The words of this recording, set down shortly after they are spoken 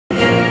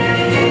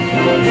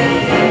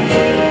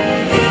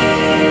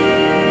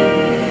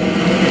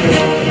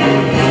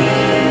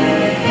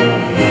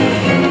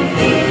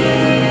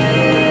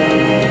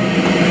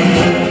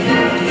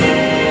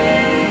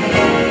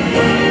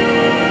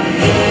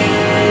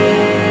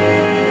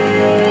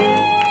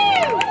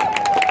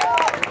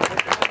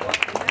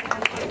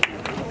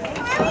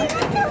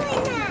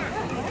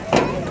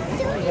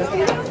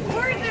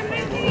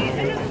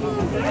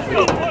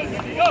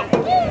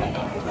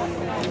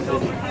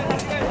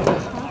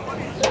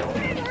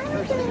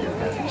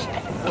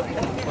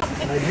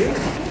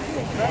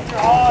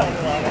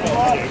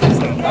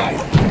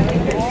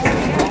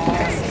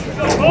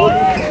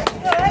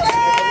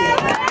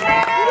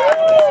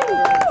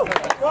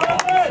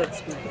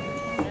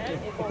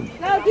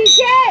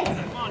DJ!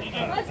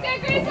 Let's go,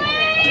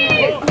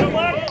 Grizzlies!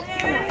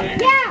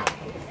 Yeah!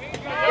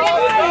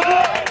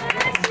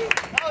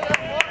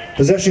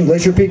 Possession,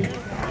 Glacier Peak.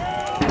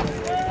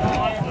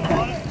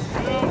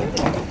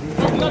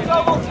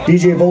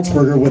 DJ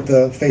Volksberger with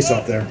the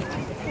face-off there.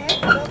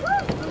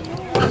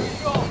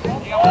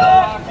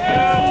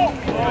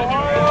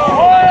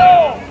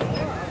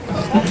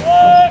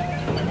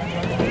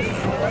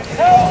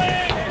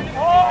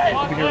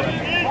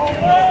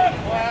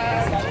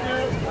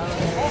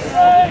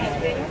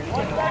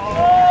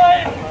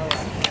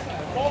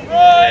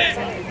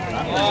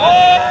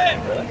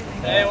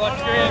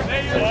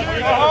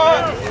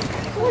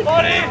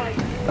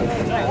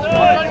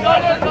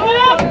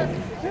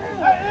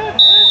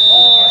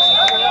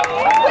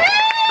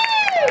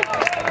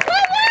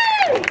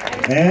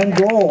 And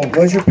goal,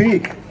 Glacier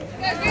Peak. Go,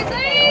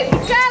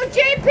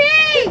 JP!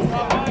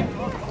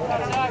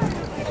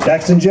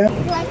 Jackson Jen.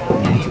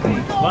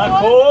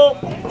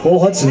 Cole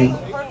Hudson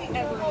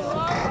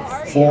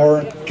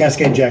for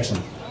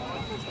Cascade-Jackson.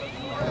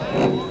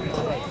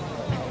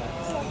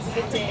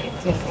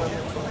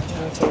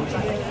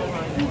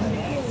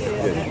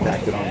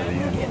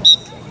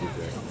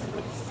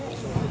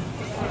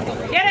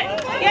 Get it!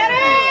 Get it!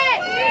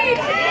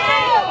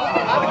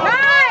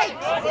 Right!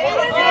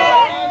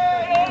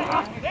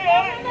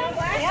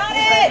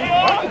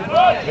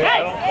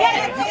 Hey, get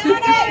it!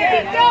 Keep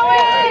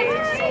going!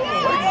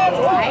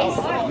 Nice.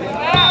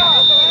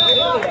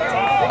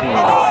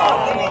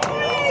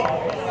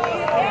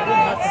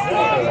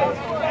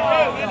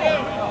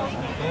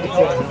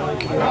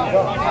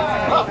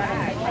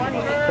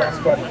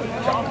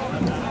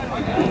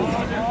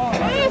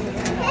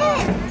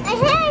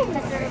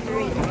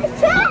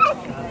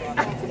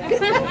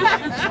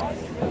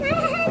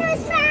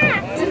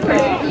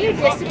 You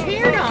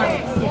disappeared on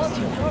it.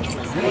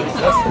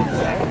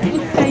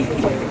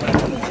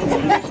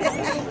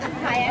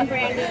 Hi, I'm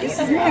Brandy. This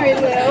is Mary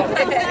Lou.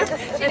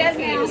 She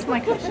doesn't use my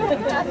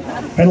cushion.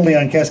 Penalty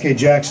on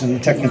Cascade-Jackson,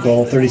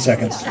 technical, 30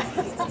 seconds.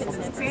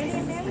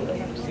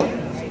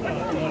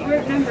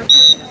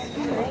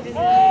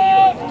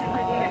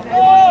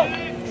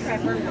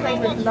 Trevor played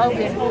with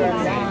Logan for a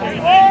while.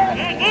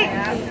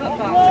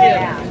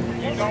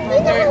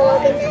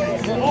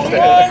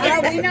 Yeah,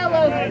 we know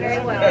Logan very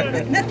well. We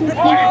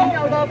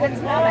know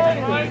Logan's mama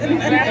too.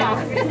 Grandma.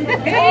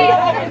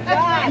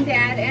 And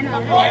Dad and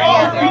Uncle.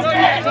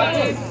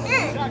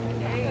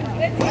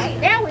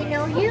 Yeah, we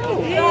know you.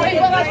 Wait,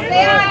 what was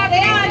that?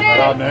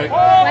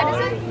 What is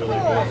it?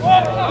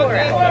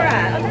 Cora.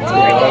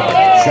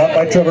 Shot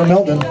by Trevor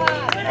Meldon.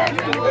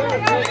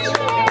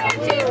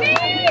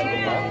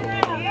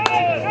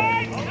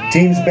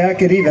 Team's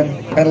back at even,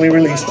 penalty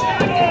released.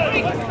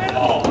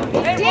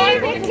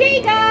 David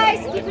T, guys,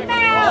 keep him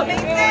out.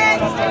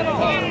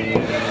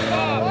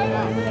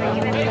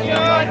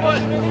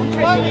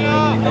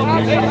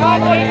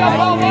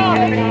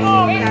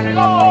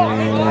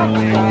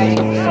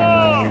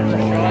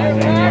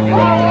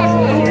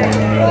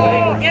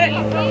 Get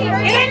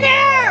in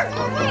there!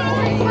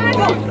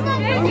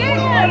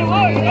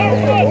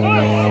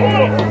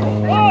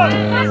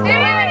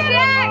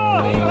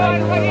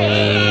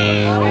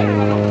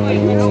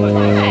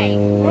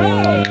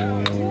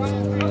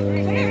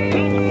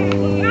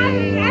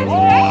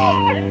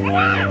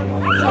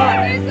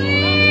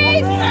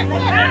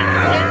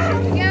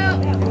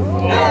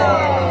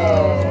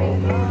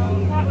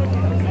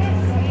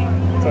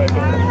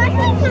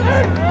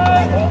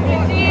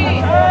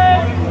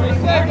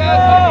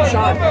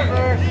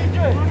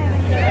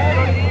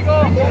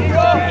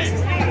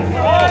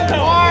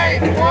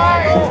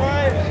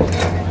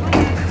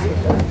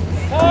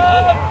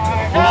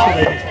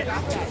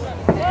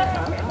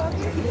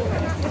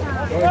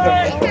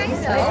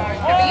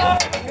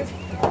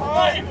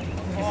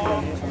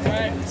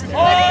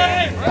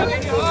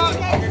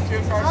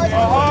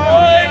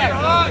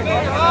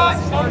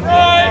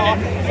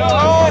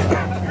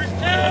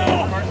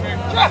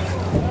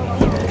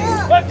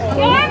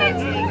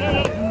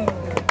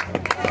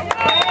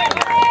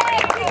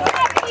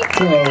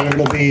 So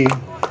it'll be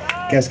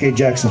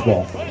Cascade-Jackson's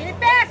ball. Get it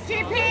back,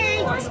 JP!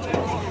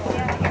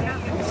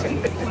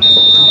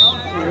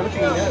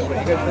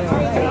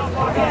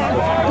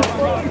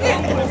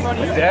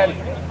 Daddy.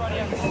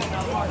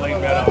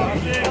 Playing better.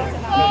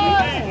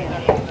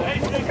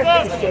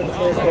 Let's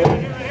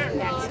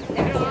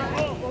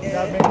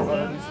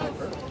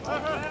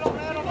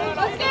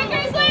go,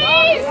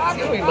 Grizzlies!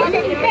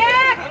 Get it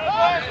back!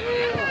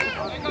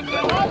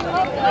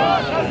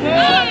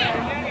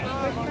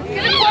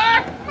 Get it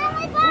back!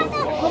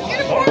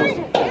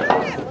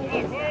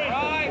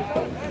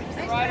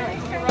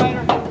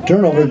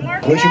 Turnover,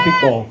 Glacier Peak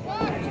ball. Come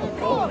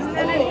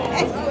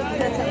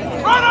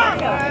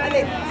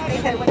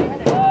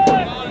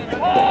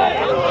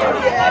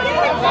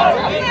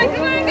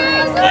on,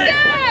 guys, let's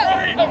go!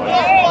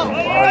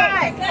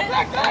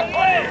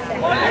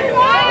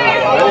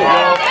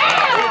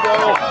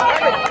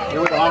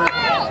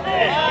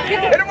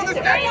 Hit him with the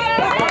stick.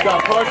 Good job,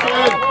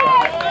 Carson.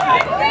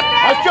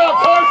 Nice job,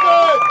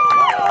 Carson.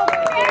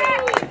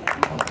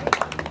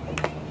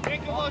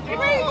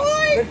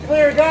 Good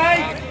clear,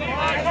 guys.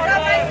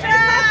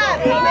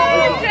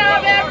 Good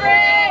job,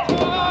 Everett.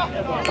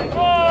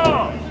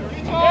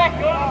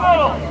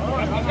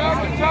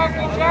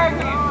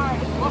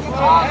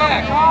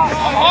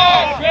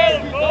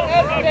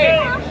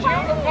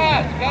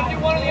 Gotta do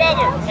one or the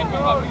other.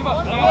 Come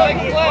up. Take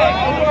the flag.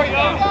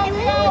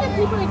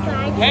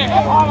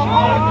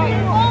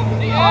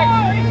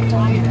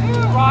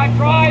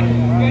 Try.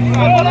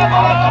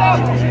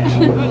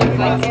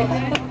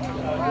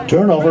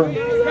 Turnover.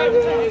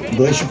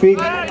 Glacier Peak.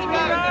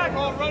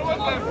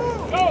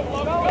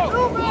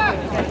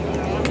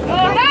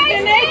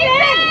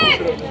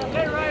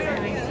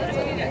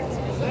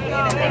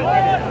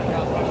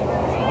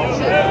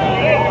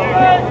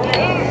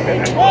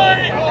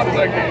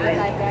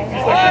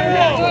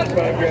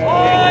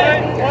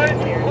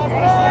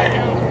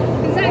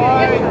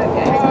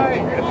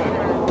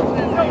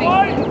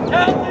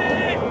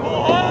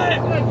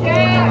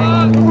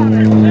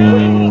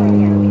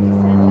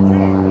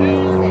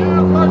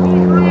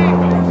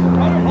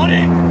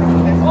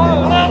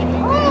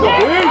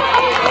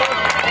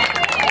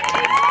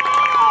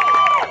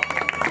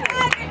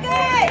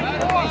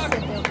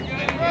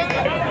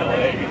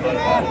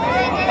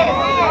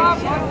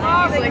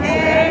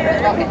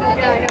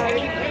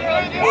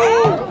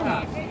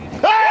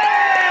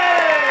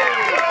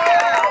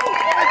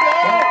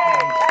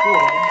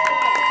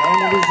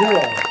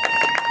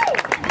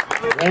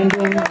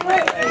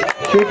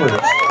 Troopers.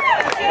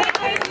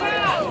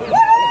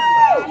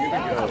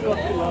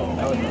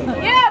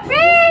 Yeah, B!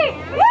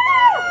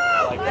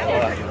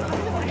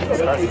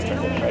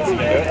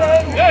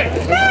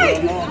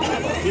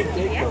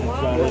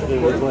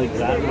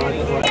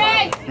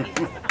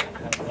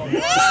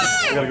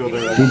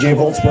 DJ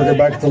Volksberger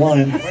back at the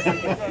line.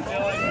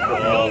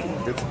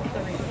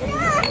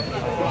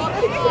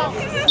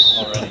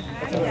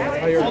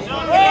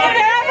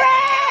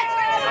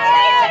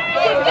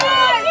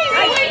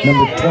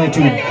 Number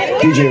 22,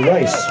 DJ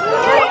Rice.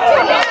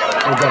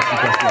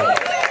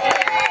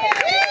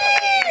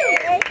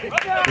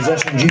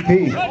 Possession GP.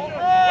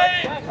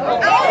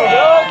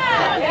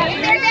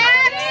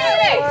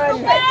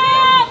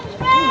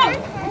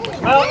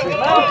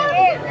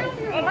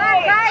 Come on,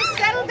 guys,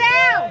 settle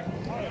down.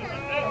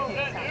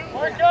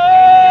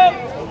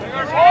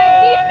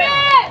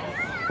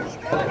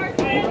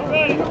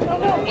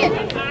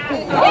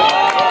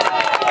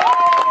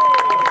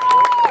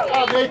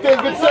 Nathan,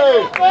 good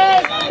save.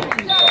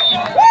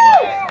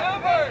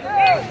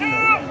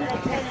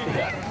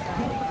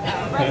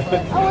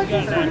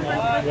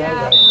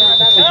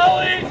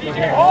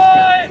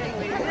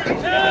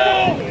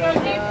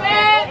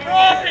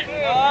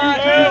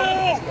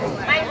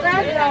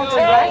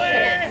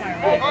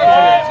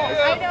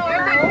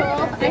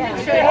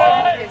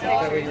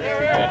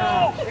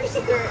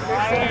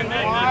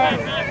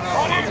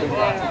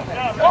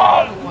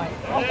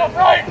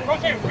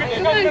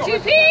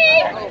 GP!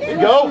 There you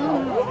go.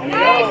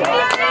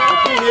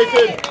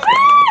 Nathan.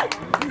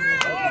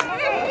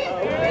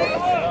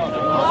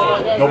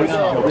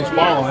 Nobody's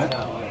following it.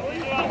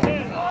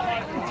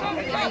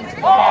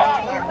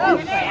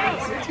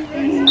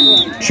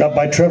 Shot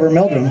by Trevor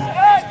Meldrum.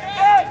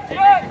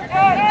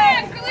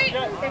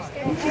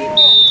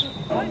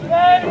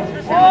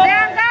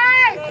 Down,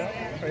 guys!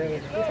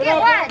 Get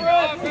one!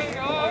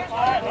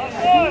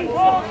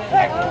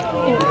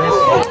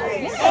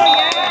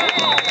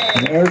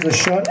 And there's a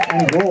shot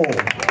and goal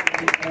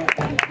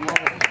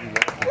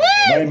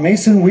by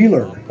Mason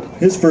Wheeler,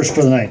 his first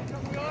for the night.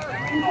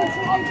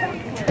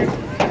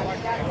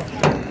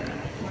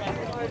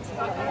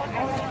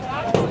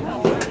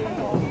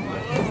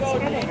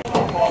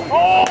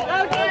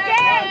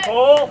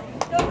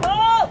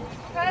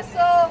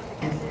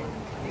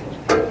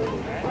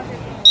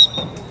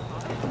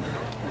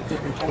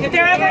 Get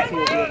there, Everett!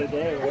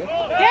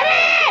 Get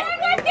it!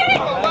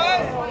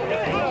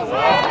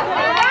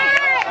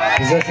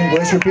 Possession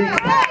Glacier Peak.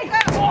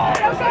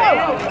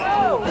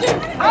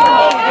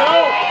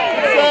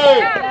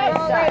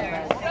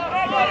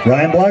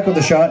 Ryan Black with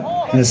the shot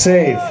and a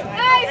save.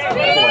 Nice,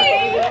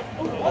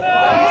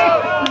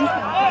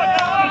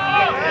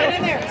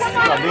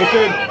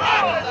 Nathan.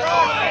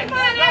 Come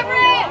on,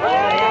 Everett!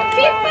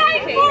 Keep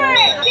fighting for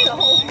it!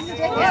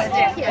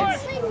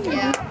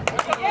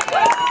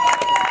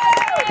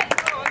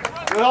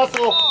 Good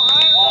hustle.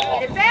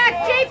 Get it back,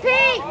 JP!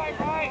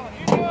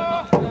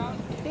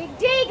 Big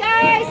D,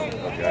 guys!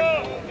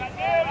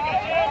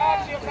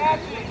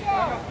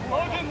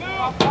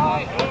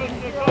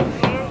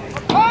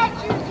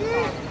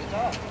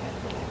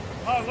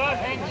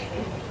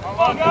 Come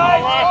on,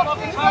 guys!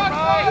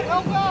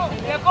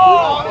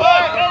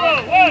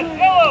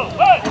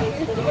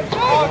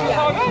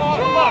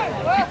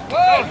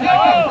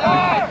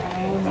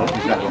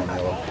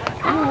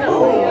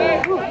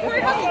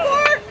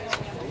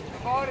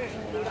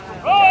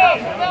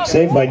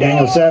 Saved by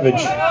Daniel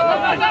Savage.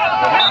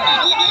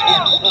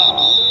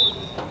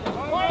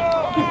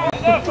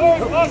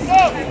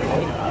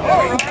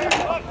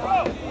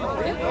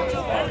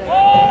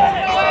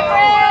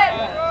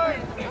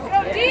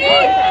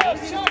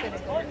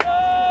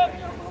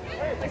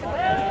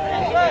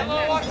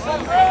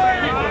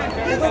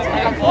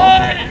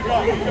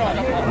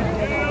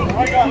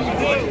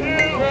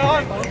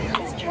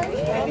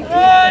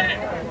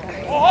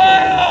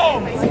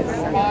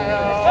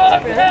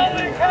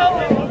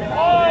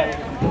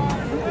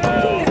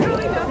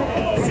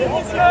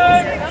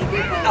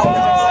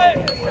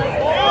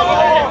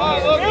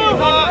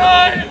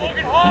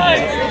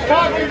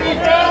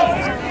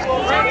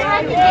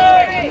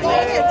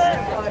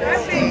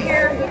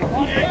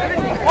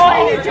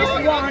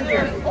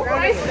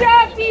 Nice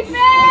job,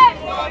 defense!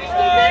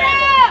 Keep it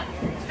up!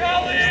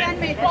 Son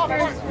made the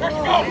first goal.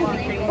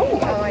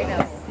 Oh, I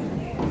know.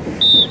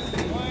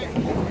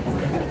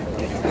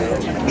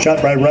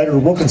 Shot by Ryder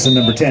Wilkinson,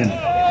 number 10.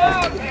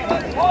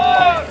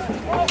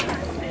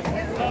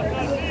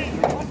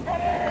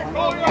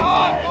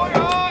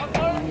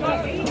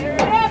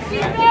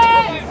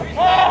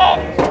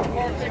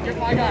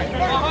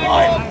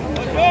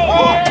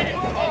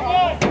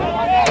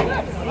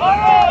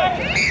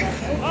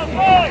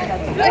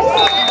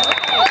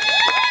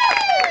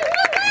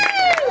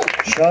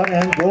 Shot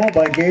and goal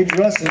by Gage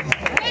Russin.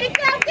 Way to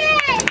go,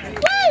 Gage!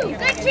 Woo!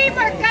 Good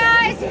teamwork,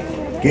 guys!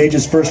 Gage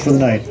is first for the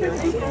night.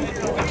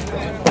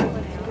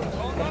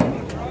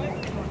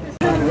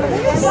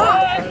 What's up?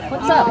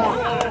 What's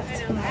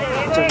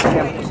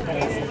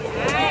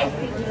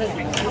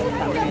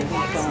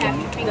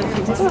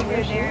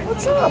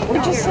up?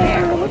 We're just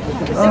saying.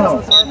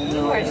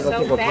 You are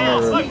so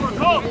fast.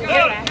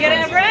 Get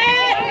it,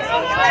 Red!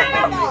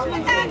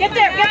 Get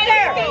there, get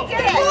there!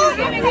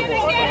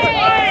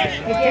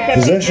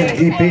 Possession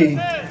DP.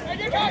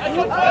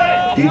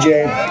 DJ.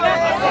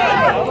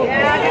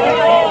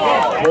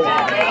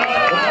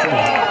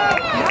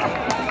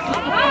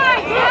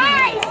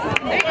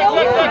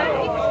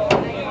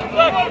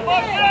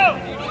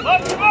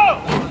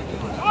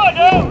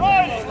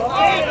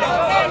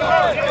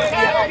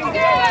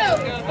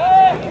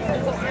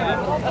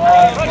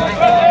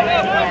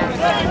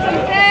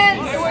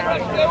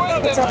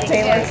 What's up,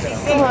 Taylor?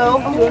 Hello.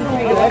 I'm doing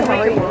pretty good. How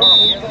are you?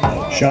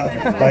 Shot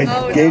by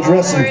Gage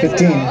Russin,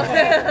 15.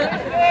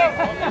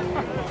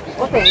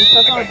 Well, thanks.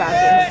 That's not a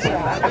bad thing.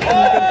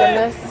 Thank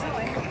goodness.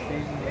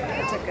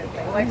 It's a good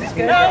thing. Life is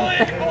good.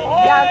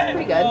 Yeah, it's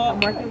pretty good. I'm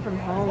working from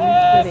home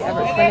for the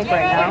Everett Clinic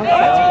right now, so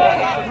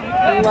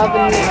I'm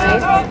loving the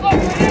life.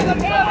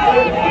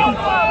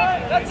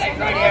 That's it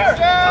right here.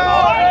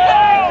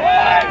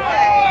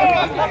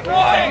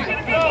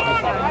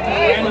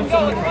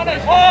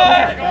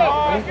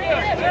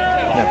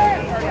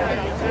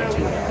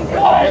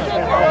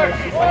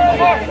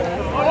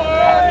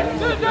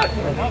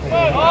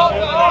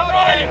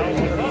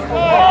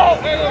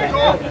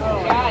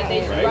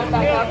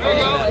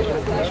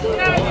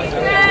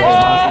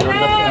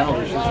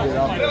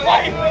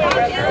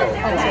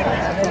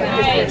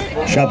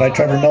 Shot by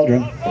Trevor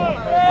Meldrum.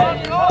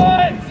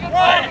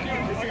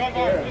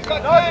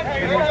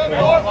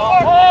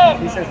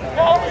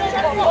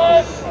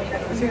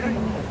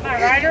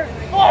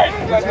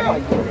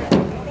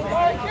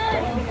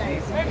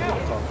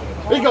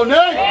 Here you go,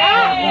 Nate!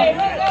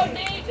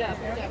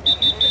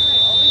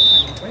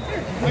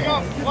 Bring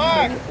up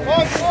flag. 1-1.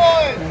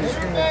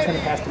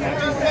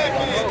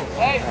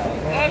 Hey,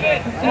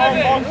 Evan.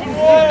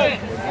 1-1.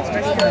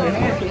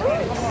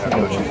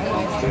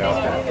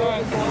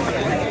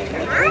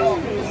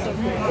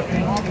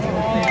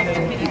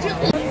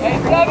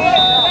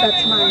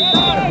 That's mine.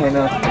 I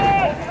know.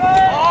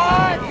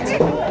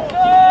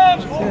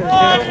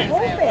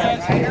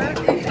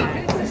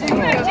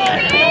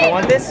 You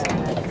want this?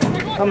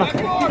 Come on.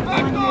 Come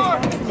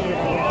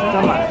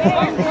on.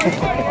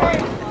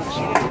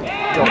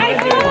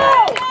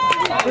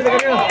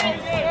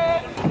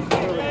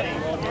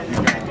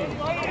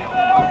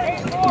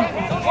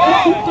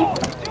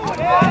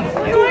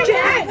 Go,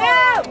 Jack!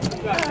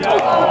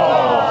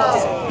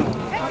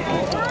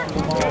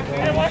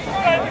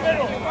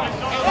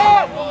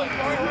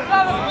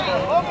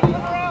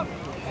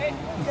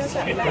 It's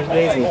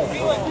lazy.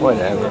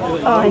 Whatever.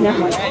 Oh, I know. I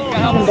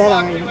can bet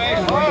on you.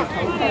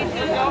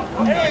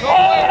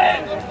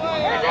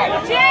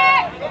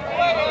 Jack!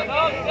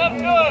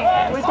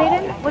 Where's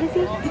Aiden? What is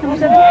he? Number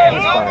 7?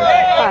 That's 5.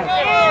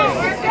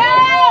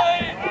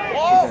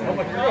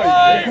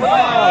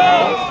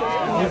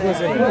 5. He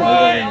goes in.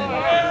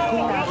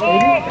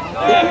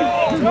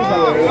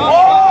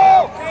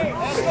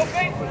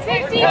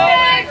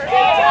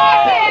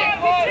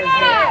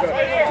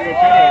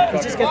 You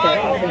just get that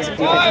offensive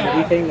defensive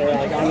everything. They're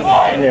like, I'm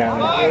gonna. Yeah.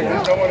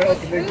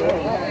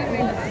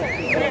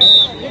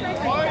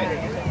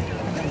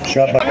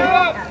 Shot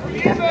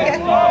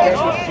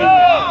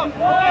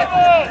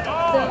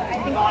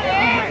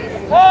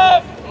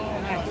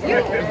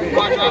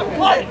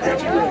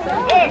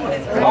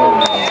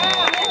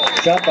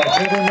by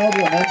Trevor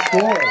Meldrum on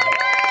score.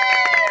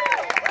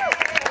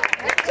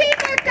 Good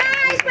teamwork,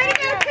 guys! Way to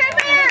go,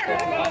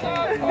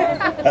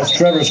 Trevor! That's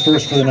Trevor's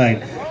first for the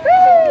night.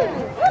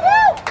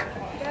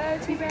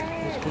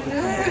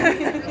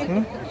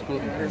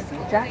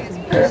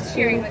 Just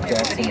cheering with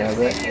everybody else.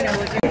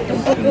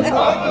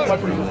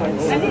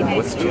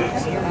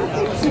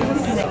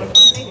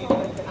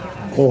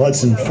 Cole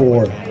Hudson,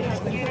 4.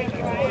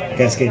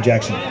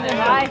 Cascade-Jackson.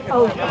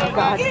 Oh,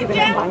 God. Keep it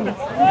in mind.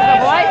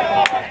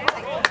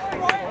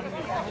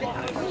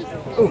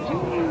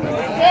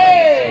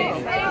 Hey!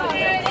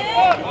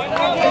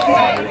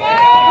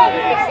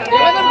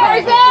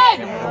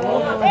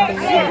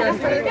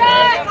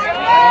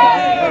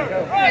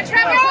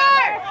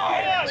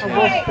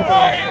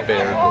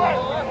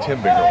 Tim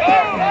Bigger.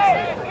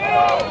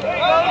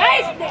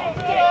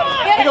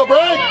 Here you go,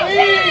 Brad.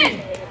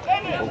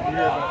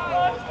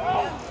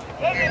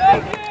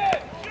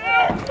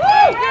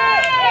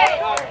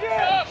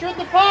 Shoot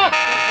the puck.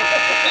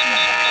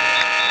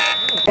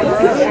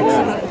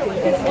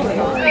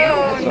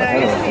 Oh,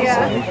 nice,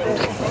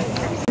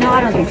 yeah. No, I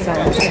don't think so. I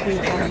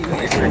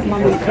think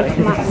Mom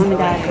and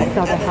Dad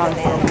sell the house.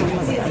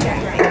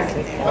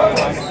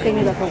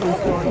 Things up at one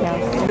store, yeah.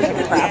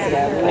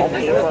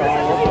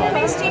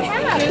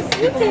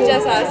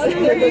 Just us.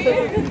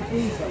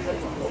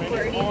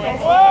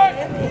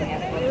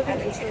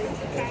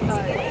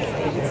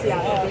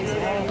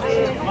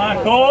 Come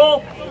on,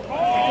 Cole.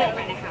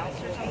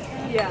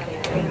 Yeah.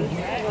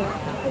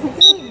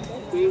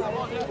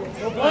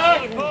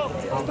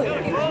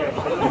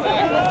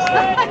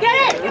 Get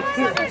it!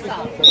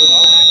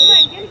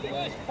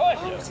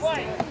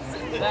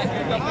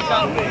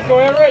 Go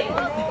Everett.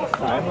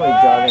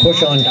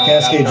 Push on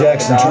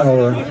Cascade-Jackson,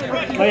 turnover.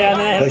 Oh yeah, and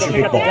then I had to Glacier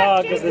pick up Peak the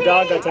dog because the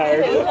dog got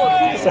tired.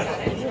 So.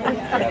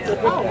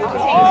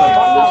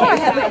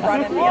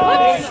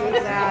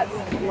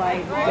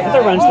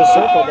 Heather runs the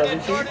circle,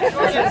 doesn't she?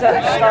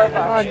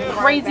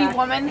 Crazy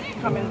woman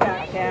coming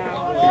back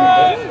down.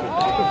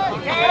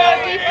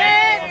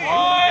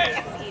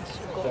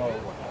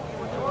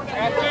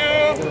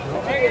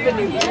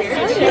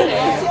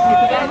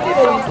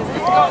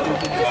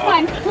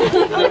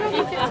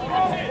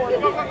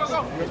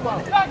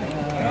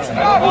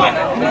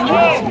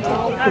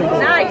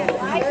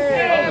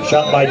 Nice.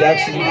 Shot by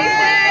Daxon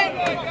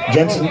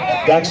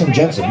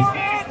Jensen.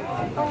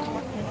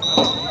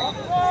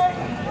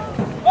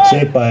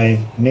 Saved by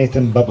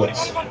Nathan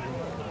Bublitz.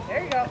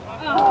 There you go.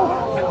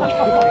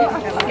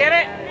 Get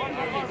it.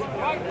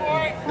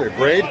 Here,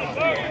 Braid.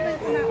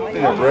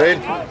 Here, Braid.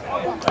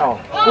 Oh.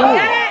 Get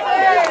it.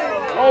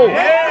 Oh.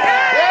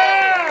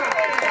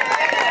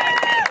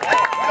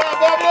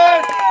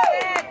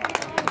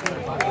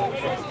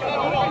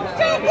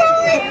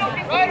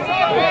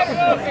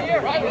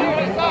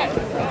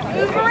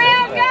 Move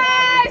around,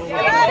 guys.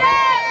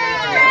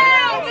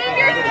 Move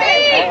your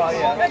feet.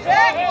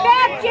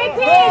 Back,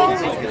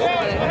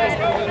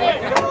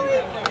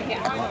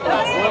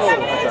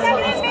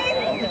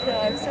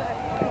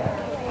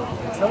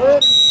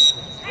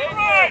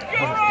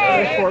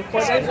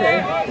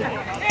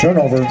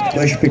 Turnover,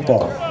 Glacier Peak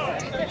ball.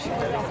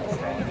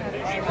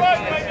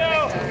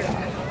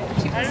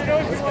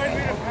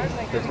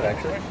 You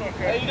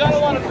got a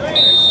lot of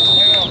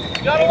free.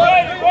 You got a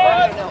lot of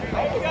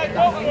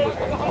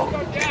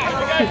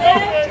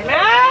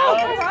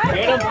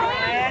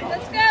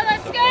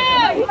Let's go.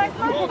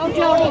 Oh,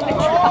 Jody.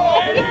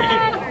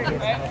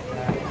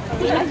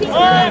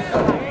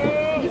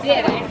 You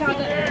did. I saw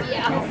the,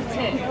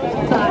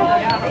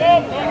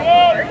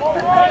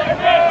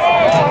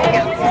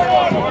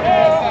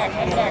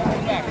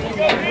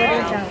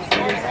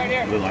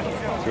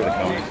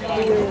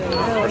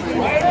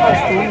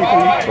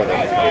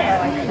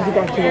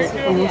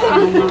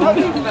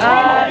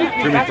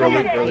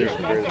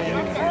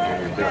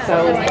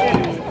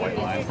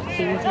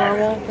 Seems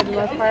normal for the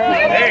most part.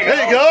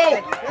 There you go.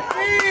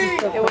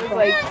 It was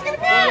like,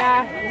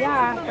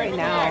 yeah, right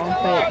now,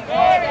 but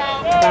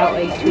about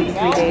like 2 to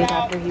 3 days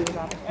after he was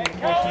off the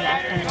communication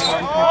last time,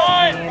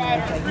 my mom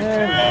texted me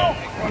and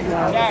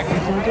was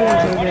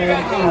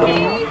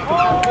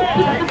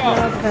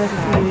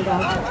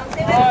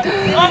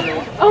like,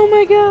 oh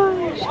my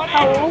gosh,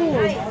 how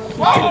old?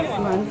 6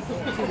 months.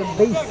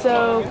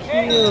 So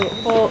cute.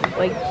 Full,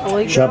 like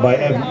fully. Shot by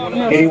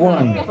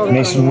 81,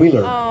 Mason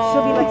Wheeler.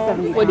 She'll be like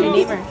 70. What do you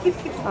name her?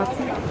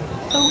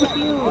 So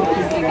cute.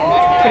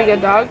 Pretty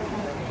good dog.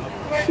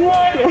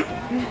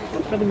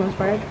 For the most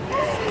part.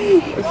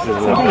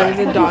 Sometimes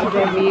a dog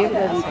review.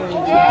 That's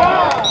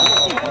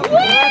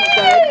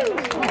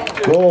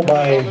good. Goal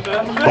by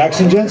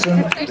Daxon Jensen.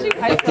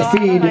 Up the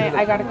feed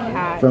I got a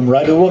cat. from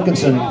Ryder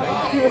Wilkinson.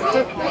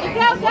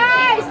 Go,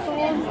 guys.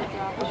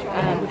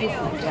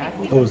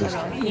 What was this?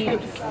 He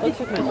looks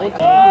with my leg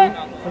with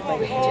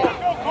like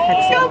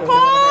headset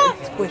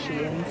squishy,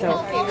 and so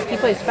he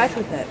plays fetch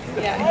with it.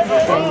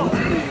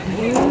 And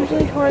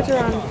usually towards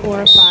around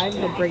 4 or 5,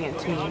 he'll bring it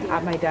to me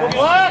at my desk.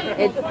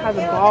 It has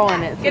a ball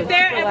in it. So Get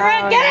there, it's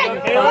Everett. Get it.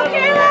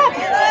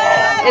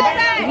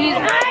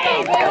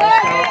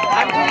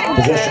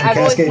 Possession, I've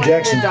always wanted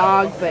Cascade-Jackson. a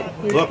dog, but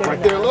he's Look, good right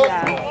enough. there, look.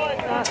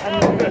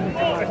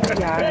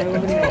 I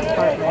live in an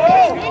apartment.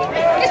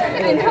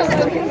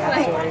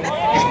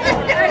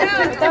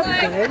 That's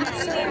good.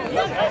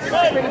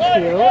 It's pretty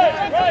cute. I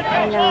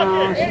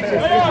know. She's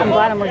just, I'm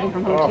glad I'm working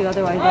from home too.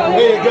 Otherwise,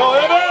 There you go,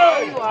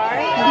 Evan.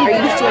 Are you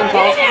just doing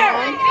golf from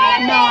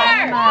home? no,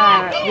 I'm a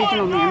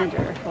regional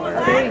manager for.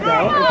 There you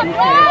go.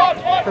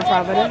 For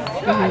Providence.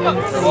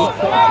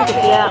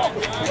 Yeah.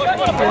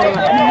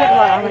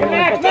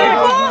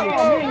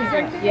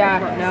 Yeah,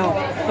 no.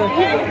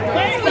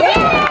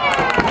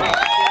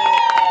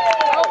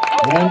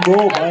 And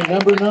goal by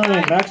number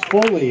 9, Max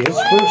Foley, his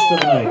first of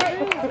the night.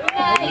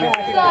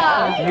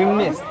 You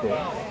missed it.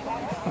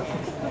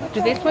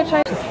 Did they switch?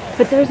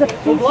 But there's a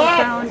place I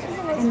found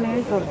in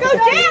Marysville. Go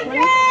DJ!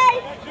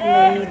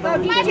 And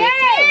then we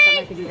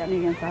could do that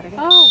maybe on Saturday.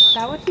 Oh,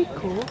 that would be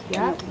cool.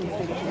 Yeah.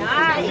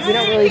 We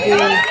don't really do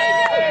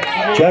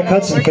Jack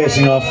Hudson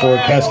facing off for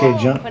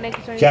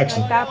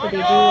Cascade-Jackson. like that, but they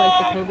do like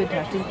the COVID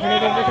testing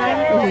clinic every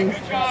time.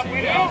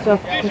 So,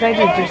 because I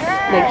do just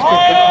like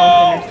strictly call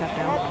center stuff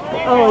now.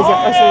 Oh, is it?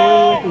 Oh, so where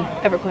are you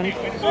working? Ever clinic.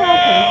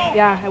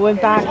 Yeah, I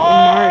went back in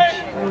March.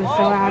 I was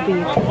so happy.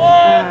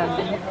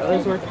 I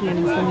was working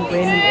in some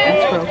random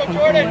escrow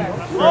company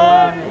for a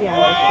while. Yeah, it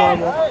was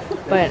horrible.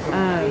 But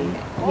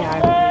yeah,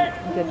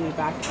 I'm good to be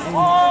back.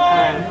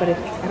 And but if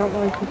I don't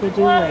know if people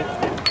do like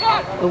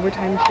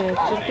overtime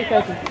shifts, just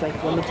because it's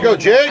like limited. Go,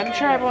 Jake. I'm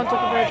sure everyone's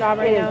looking for a job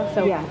right now.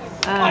 So Yeah.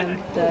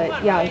 like the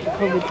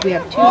COVID, we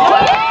have 2.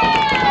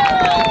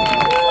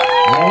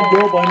 And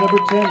goal by number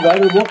 10,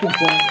 Ryder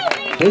Wilkinson.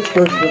 His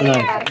first for the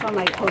night. That's on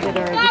like COVID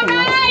or anything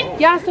else.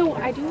 Yeah, so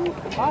I do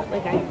a lot,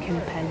 like I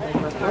can pen like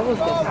referrals,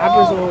 get lab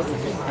results,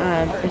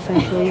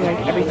 essentially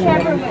like everything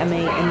that an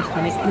MA in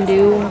clinic can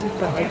do,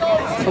 but like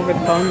over the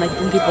phone, like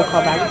when people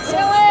call back.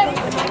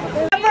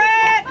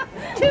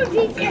 Two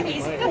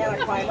DJs.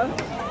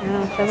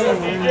 Yeah, 7 to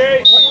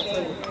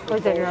 1.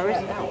 Was that your hours?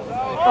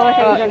 Oh, I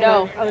thought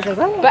No, I was like,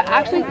 what? but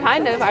actually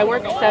kind of, I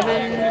work 7 to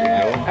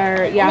 6.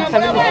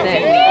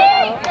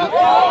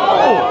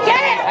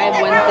 I have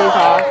Wednesdays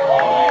off,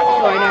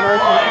 so I never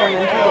work more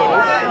than 2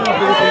 days.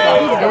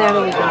 And then I have a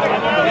weekend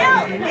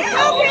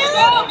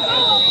off.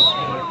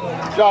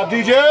 Good job,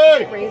 DJ!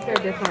 Raise their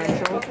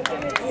differential. I don't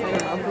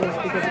know if it was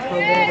because of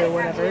COVID or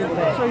whatever,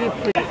 but so you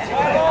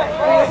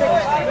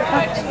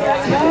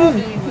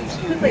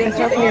can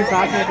start playing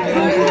soccer and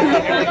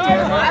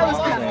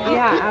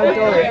yeah,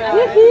 outdoors.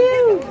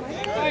 Woohoo!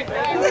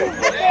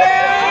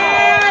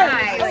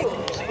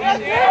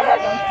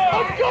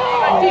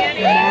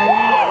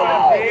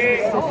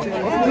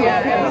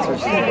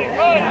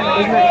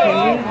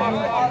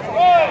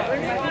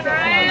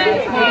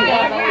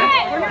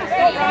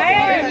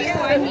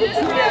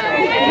 Isn't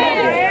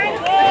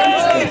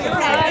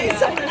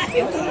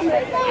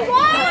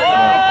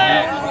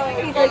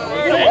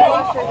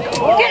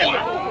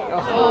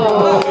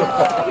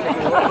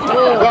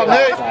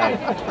that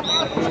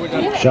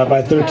Shot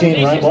by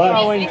 13, Ryan Black.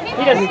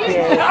 He doesn't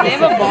care.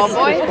 Name a ball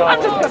boy?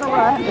 I'm just gonna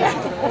run.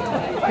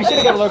 We should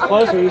have got a little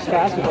closer. He's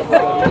faster. A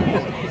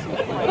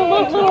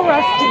little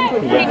rusty.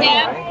 Hey,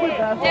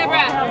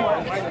 Deborah.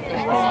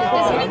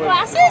 Does he need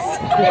glasses?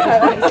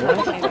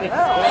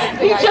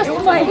 You just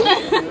like.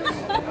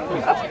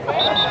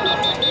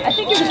 I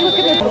think you're just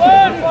looking at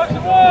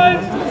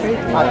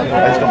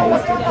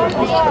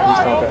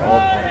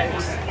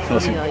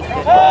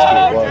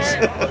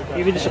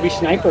Maybe this will be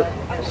sniper.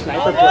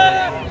 Sniper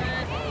play.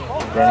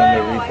 Running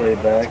the replay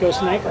back. Let's go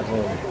sniper.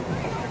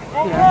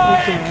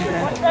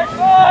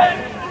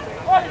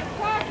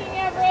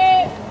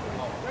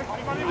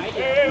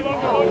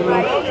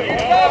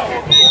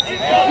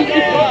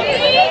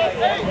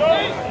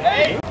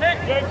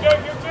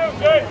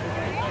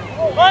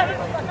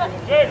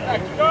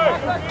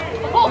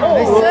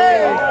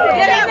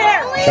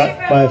 Shot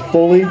by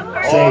Foley,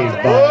 saved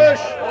by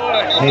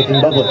Nathan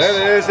Bubbles. There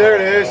it is, there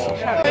it is.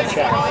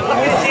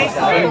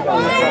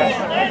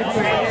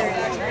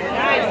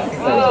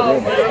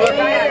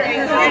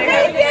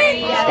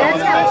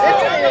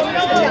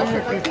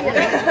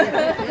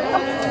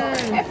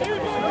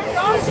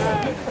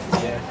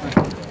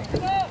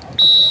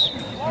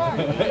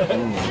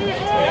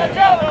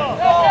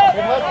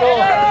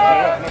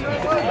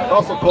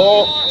 Hustle,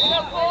 Cole.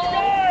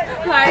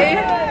 Hi.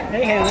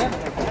 Hey, Hannah.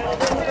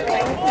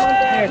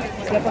 Here,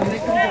 step on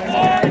this.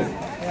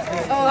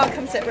 Oh, I'll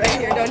come sit right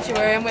here. Don't you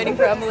worry. I'm waiting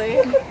for Emily.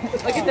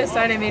 Look at this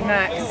sign I made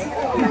Max.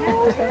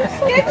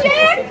 Good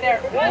check.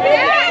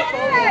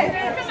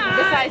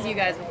 Besides you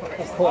guys, of course.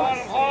 Of course.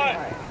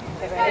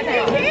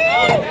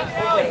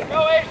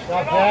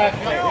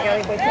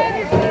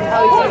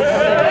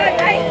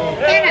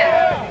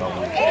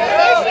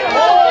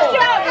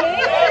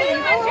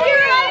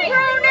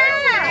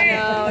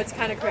 No, it's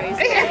kind of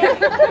crazy.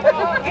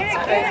 It's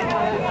crazy.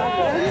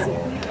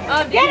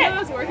 I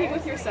was working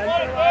with your son for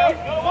a while.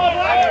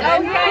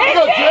 Okay.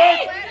 Go,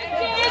 Jake!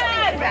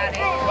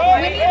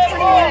 When he's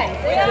 21.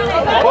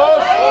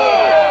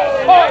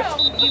 Push!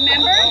 You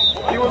remember?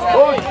 He was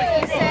pushed.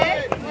 You said?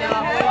 No,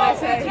 what did I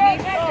say? When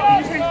you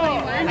turn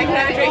 21. I can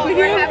have a drink with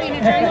you? We're having a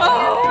drink. Oh,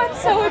 I'm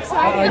so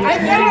excited. I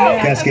know.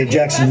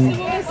 Cascade-Jackson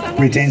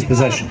retains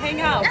possession.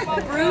 Hang out.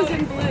 Brews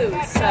and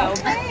blues. So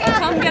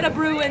come get a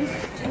brew and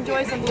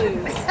enjoy some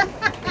blues.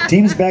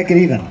 Team's back at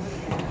even.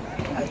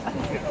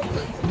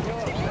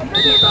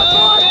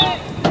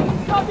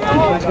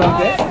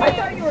 I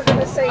thought you were going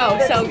to say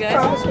so good.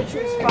 Promise to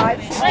choose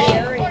 5. She's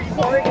married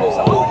 4 years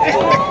old.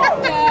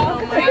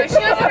 Oh my gosh,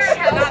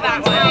 not that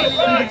one.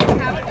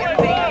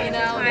 You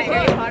know, the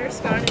Harry Potter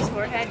scar on his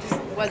forehead just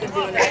wasn't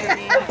doing it for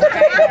me.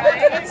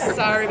 Right.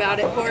 Sorry about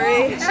it,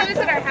 Corey. She was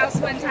at our house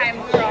one time.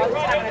 We were all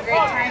just having a great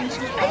time. She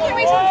was like, I can't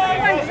wait till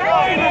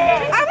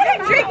I want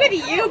to drink with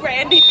you,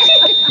 Brandy.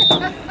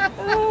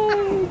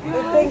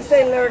 Good thing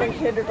they learn in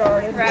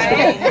kindergarten.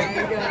 Right?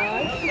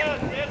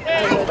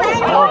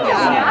 Oh,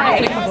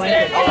 yeah.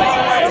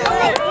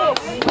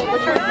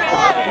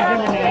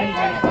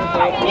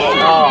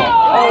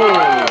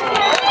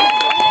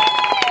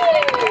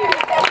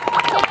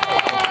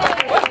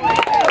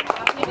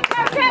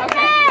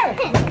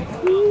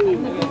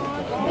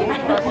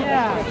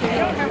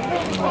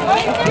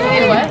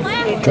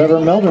 Trevor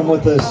Meldrum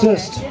with the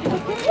assist,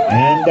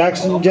 and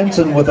Jackson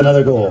Jensen with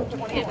another goal.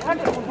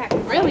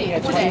 Really?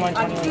 Get there!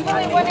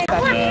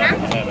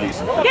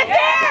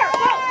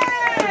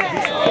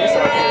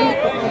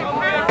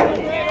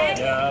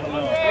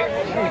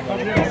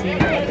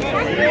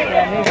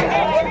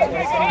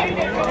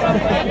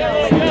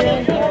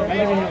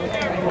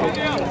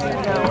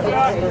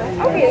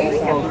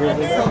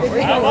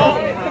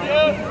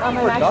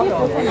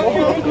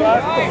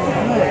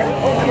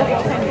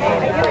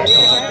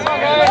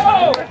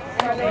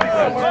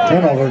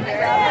 Turnover,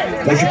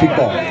 Glacier Peak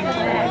ball.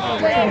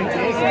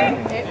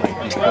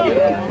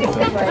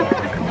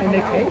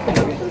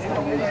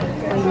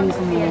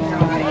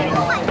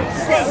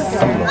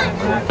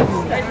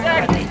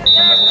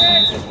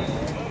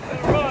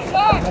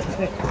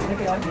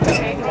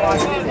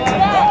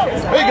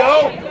 There you go!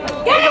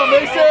 There you go,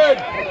 Mason!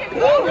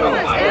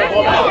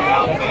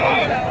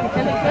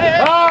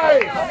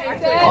 Nice!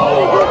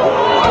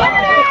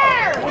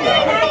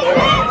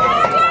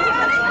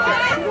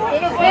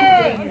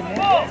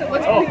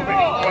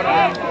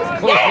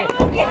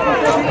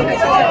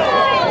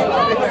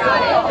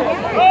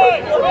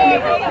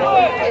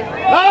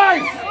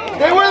 Nice!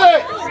 Stay with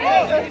it!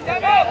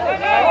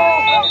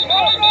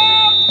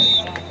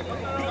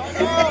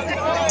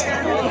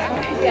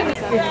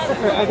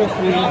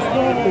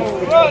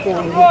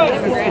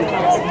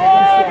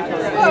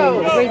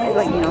 Raises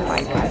like,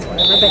 5'5",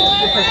 whatever, but the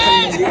person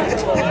is very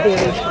short.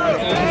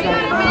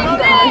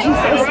 She's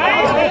so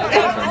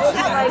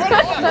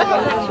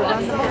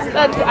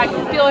That's, I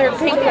can feel her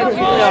pink because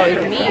you know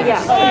it's me.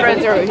 Yeah. My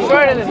friends are always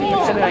shorter than me,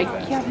 so they're like,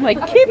 I'm like,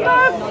 keep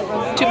up!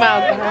 2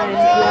 miles behind.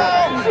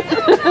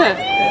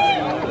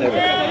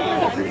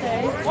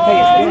 Hey,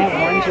 it's doing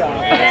one job.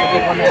 It's a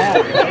good one to have.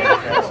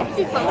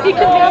 You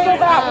can handle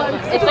that one.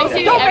 It's like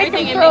doing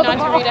everything in me not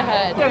to read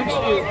ahead. Don't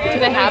you?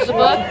 Can I have the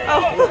book?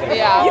 Oh.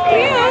 Yeah. You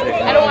can.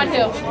 I don't want to. I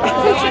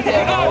don't want to.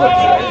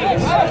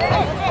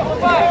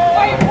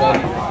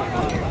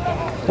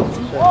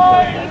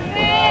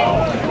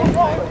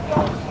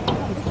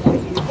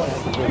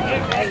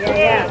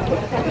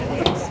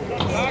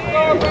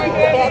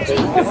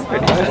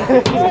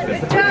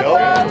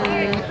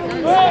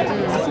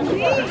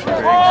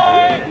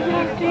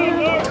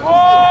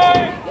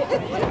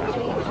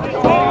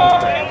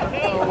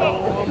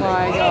 Oh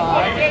my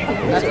God.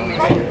 That's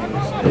amazing.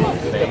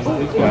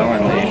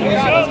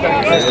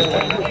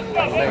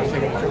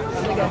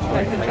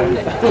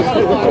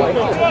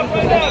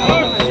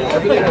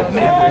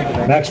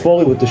 Max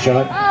Foley with the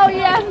shot. Oh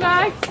yes,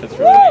 Max. That's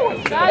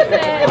really That's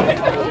it.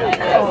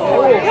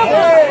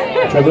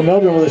 Trevor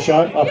Meldrum with a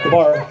shot off the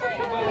bar.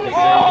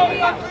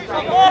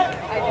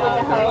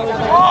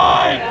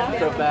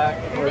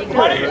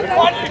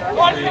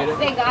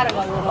 They got him a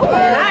little.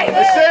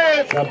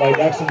 Nice! Shot by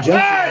Jackson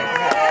Jensen.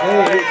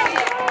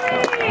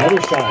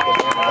 Another shot by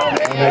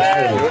Max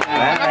Foley.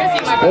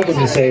 Both of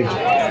them saved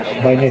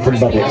by Nathan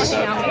Bubbles. So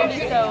I'm going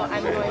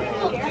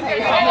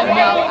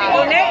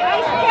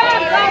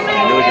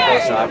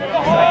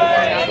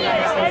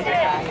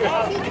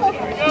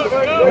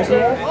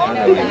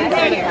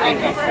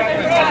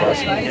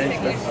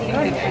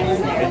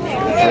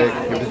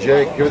Give it to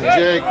Jake, give it to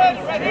Jake.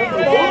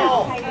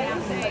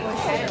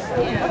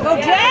 Go,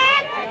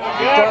 Jack!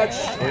 Good touch.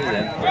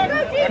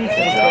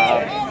 Good job.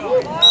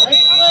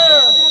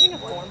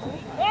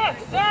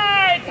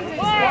 Offsides?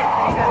 What?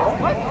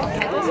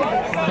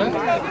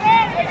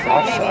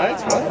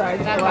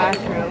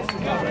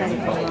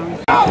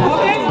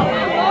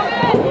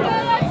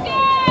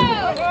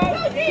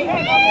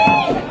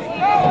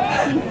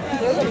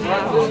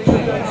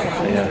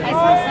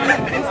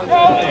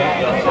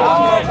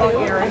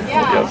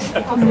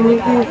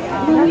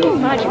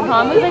 Gosh,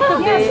 prom was like the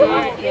big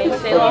game.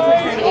 They lost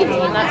like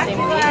 18 that same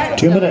week.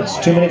 2 minutes.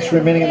 2 minutes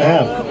remaining in the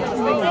half.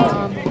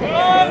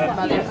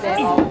 Mother's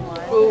Day all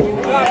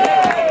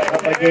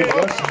Shot by Gabe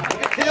Wilson.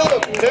 Kill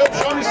him. Tail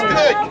on his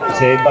stick.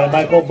 Saved by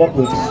Michael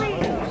Bublitz.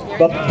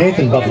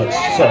 Nathan Bublitz.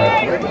 Sorry.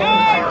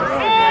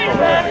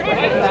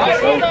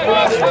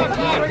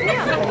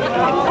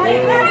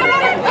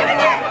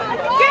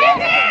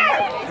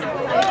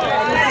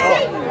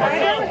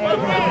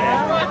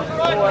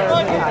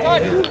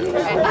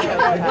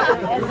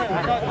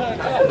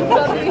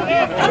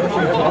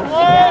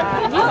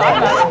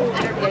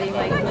 getting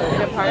like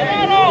an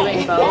apartment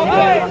doing both.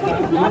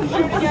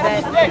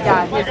 Then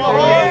yeah, his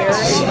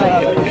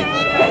third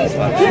year is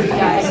like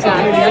yeah,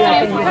 exactly. That's what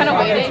he was kind of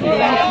waiting.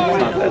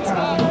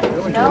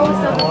 No,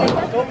 so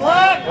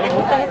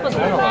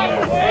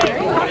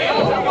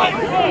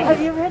have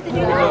you ever had to do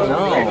that?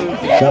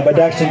 No. Shot by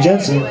Jackson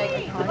Jensen.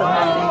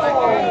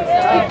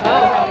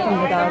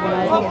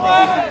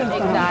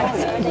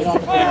 Exactly.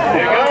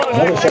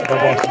 Another shot by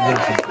Jackson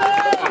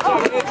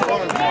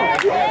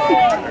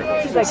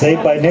Jensen.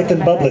 Saved by Nathan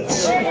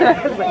Bublitz.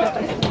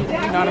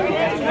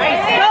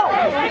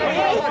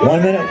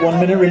 1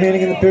 minute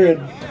remaining in the period.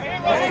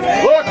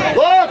 Look!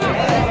 Look!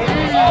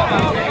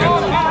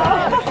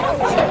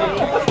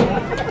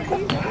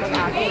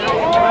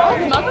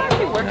 Mother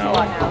actually works a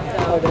lot now,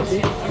 so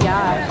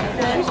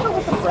yeah. She's still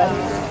with the bread.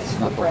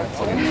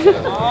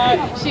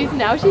 She's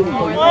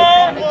more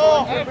like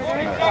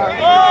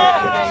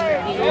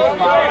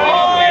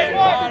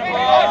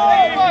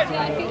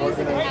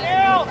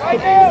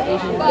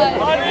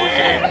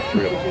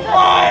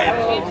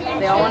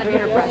they all want to be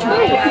her friends.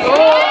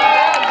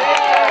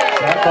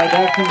 Shot by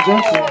Jackson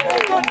Jensen.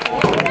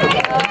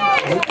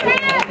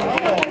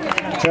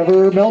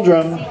 Trevor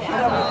Meldrum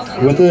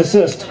with the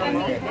assist.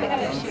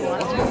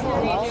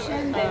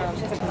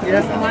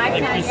 Yeah,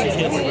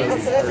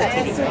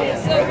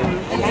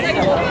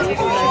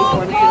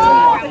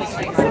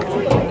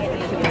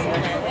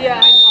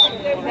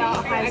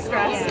 high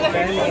stress.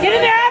 Get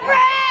in there,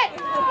 Everett!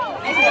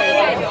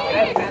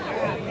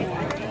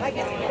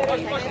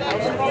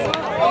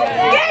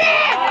 Get it!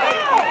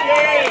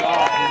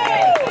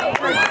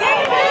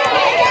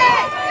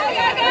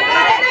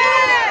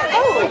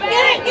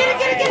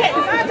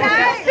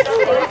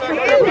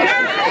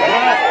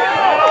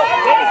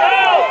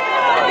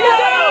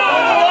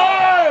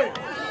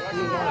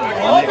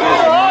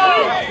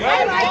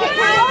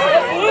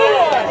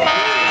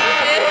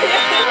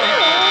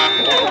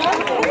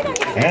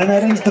 And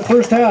that ends the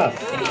first half.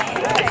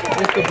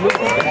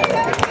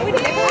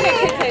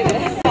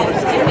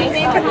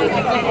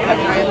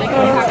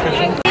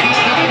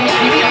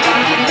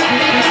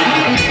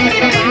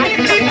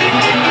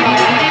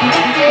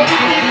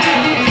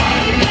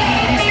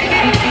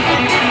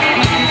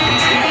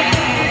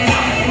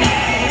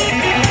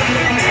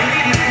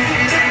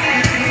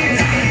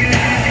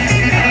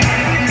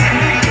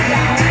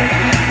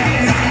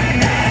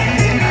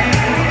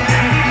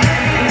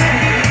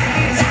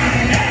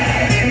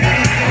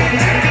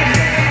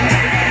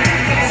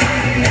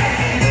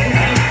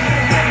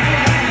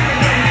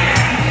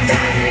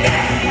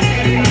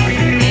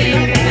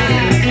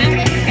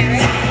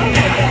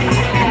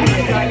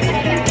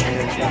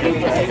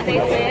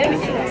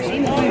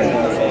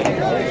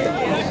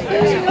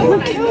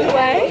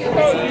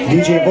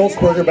 DJ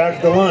Volksberger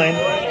back to the line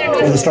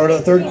for the start of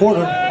the third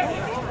quarter.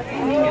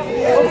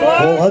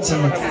 Cole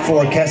Hudson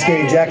for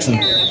Cascade-Jackson.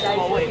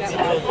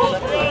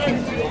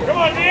 Come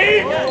on, D!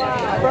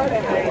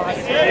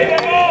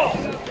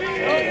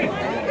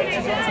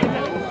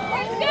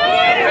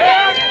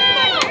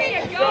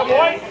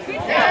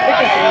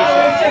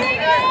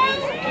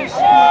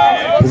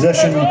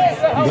 Possession,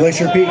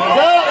 Glacier Peak. Yeah,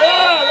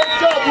 let's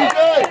go, DJ!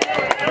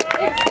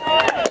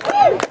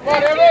 Come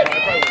on, Everett!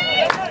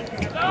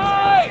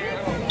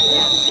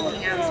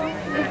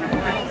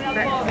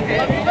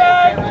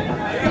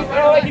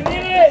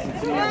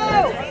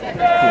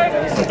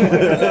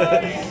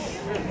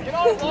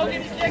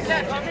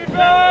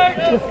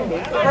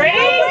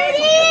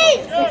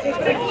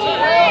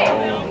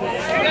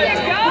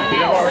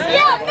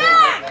 Yeah,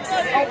 Max!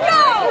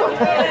 Go!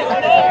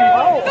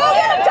 Go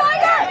get him,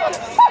 Tiger!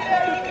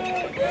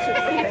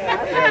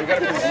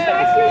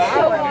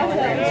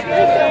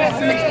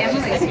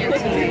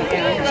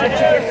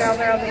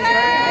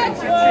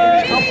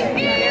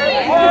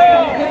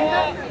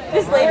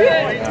 This lady at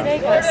work today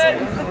goes,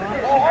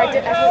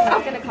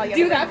 I'm going to call you.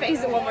 Do that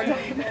face one more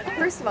time.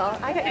 First of all,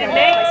 I got yelled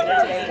at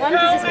twice today. One,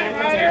 because this man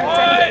comes in and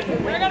trying to get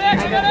me.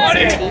 I go,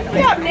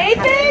 What's up,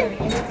 Nathan?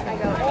 I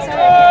go,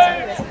 sorry,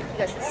 he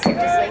goes, just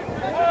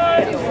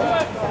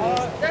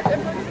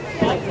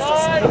like, he's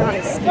just on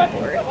his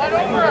skateboard.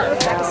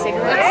 Back to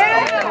cigarettes.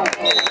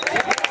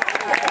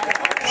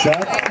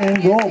 Shot and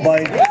goal by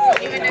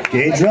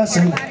Gage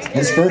Russin.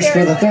 His first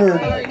for the third.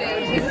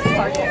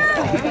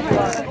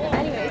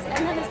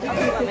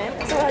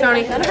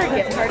 Tony, none of our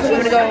gift cards. I'm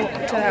going to go to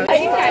the house.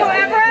 Go,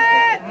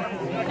 Everett!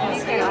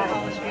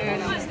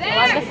 I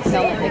love the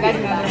fulfillment. The guys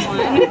in the back one.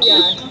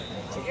 Yeah.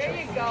 Here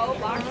we go.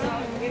 Box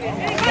out.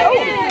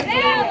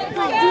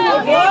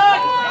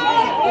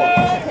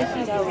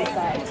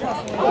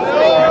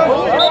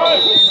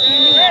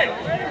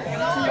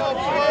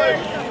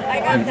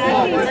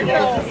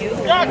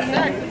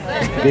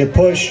 Be a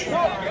push.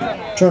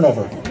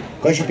 Turnover.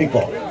 Glacier Peak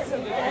ball.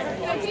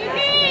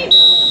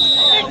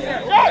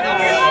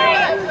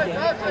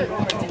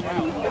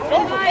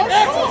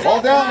 Ball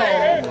down.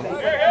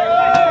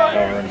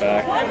 Over and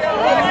back.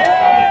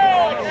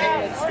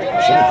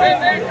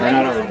 They're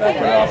not over and back,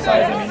 but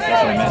offside. I mean, that's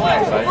what I meant,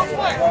 offside. I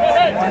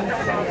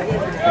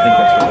think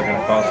that's what they're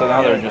going to call. So now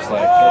they're just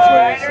like, that's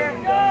why they said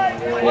them down.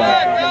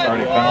 Yeah, it's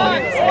already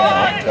penalty.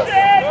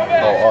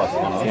 Oh, us.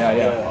 Yeah,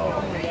 yeah.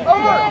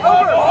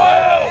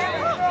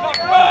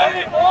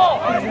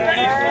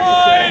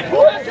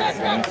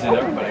 Send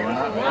everybody. We're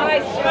not, man.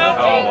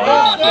 Oh,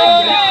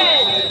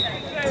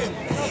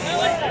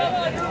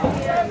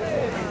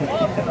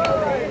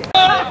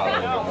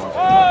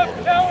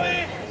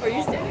 Were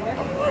you standing there?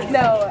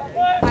 No,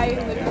 I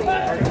literally.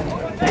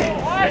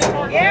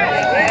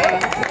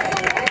 Yeah.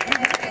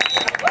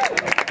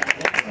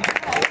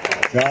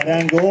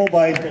 goal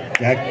by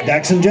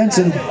Jackson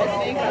Jensen.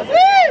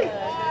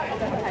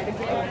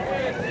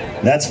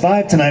 That's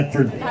 5 tonight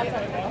for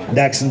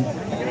Daxton,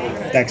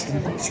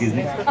 excuse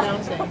me.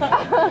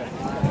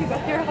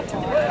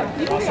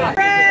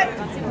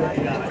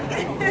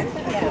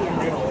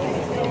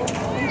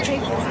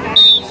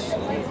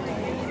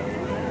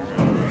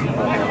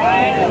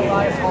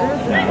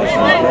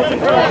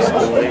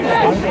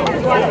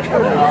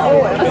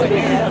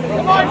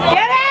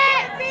 Get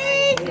it, B!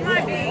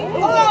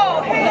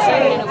 Oh,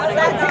 hey!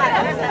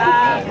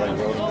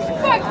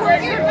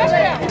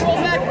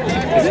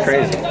 It's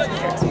crazy.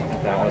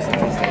 That wasn't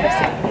nice.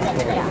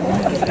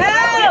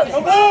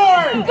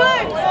 Good!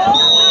 Good!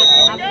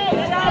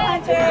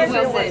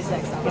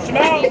 Push him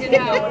out!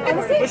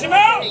 Push him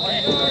out!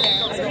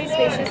 It's pretty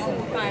spacious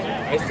and fun.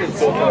 I stood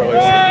so far away.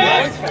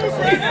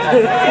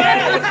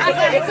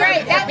 It's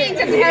right. That means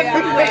it's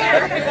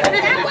everywhere.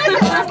 That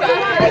wasn't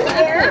right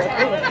here.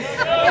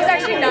 It's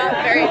actually not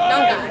bad.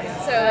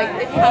 So like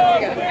if you have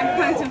to go, I'm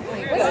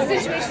contemplating. What's the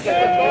situation with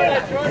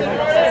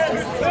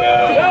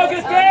Go,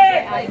 get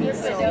big!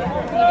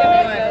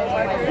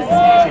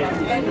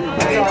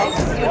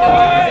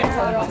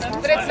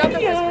 But it's not the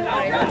first one.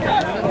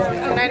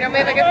 And I know we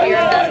have like a fear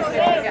of that.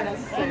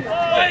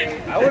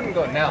 I wouldn't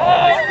go now.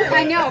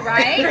 I know,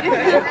 right?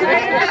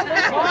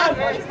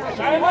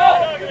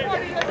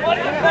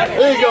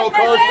 There you go,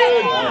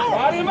 Carson.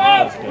 Body him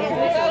up!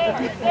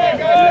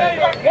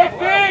 Get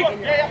big!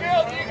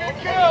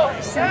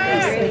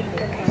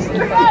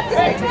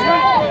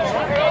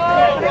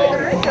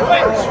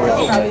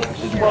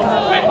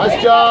 Nice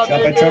job.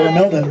 Shot by Trevor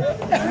Milden.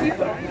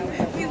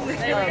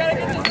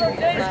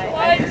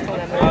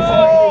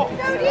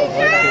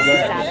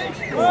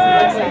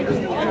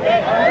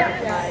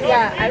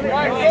 Yeah, I would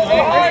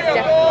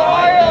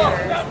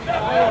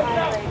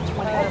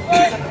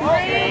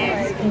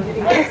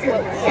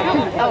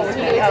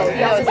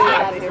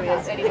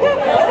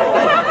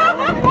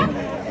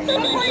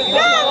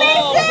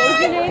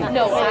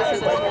No,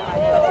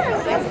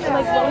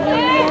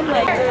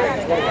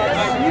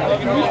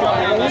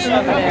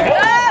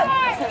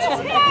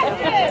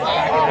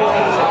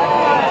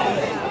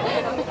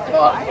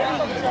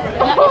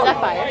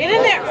 Get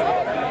in there!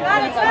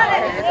 Got it, got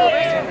it!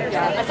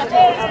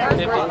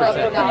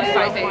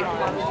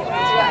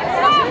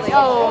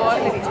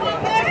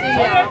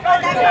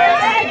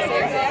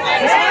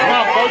 Come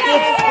on,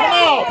 focus. Come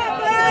out.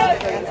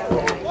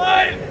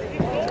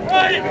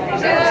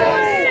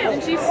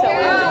 she's so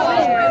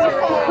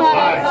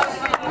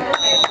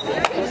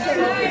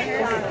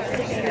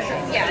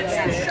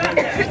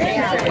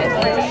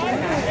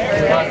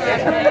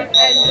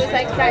and just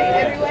like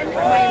everyone,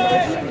 my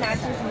emoji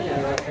matches me.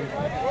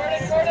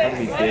 That'd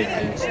be big,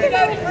 dude. Still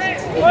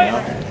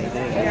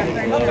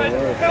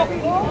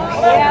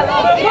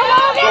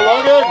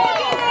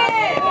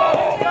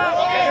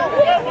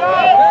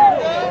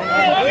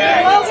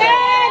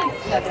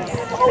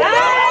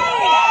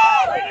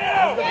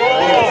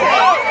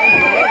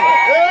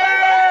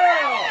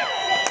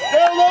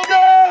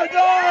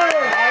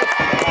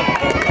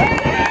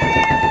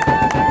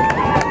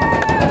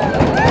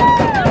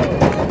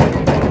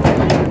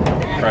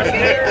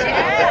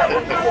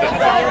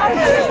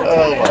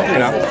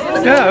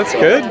Yeah, that's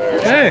good.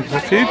 Hey, the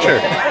future.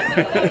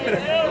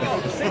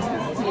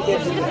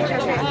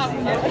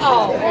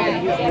 Oh.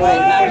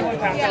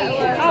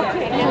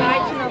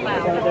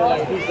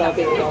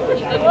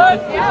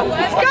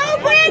 Let's go,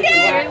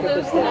 Brandon!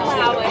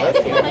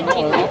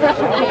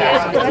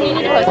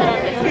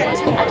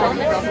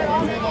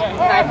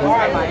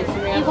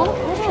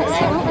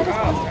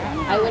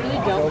 I literally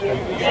don't give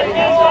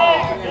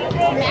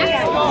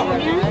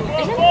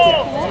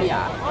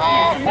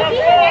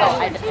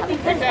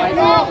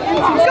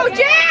Go,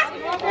 Jack!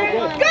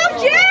 Go,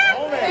 Jack!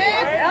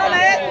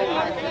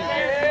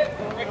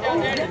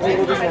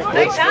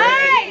 Nice!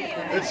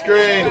 good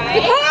screen.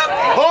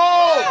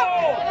 Hold!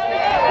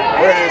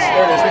 There it is.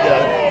 There it is. We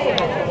got it.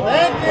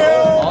 Thank you.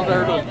 All I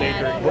heard was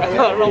daydream. I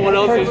don't know what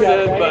else he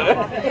said,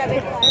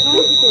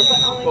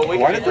 but we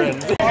can be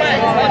friends.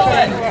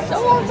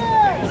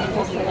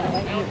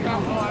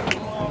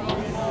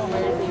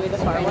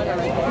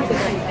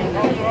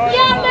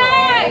 Yeah, man!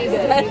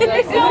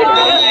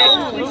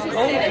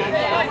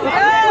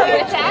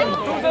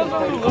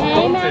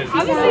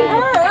 Obviously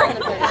her.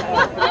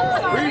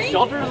 Were you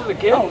sheltered as a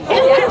kid?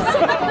 Yes,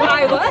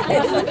 I was.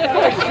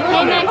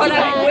 But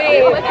I'm way.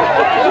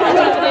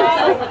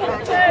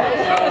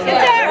 Get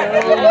there!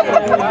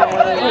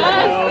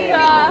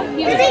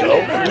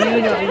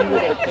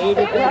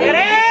 Get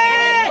it!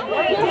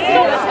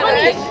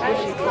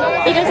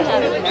 He doesn't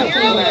have it.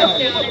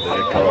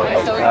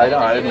 I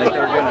didn't think they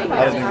were gonna.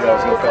 I didn't think that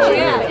was gonna call it.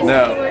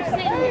 No.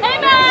 Hey,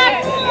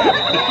 Max!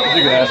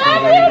 You can ask me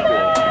what you do.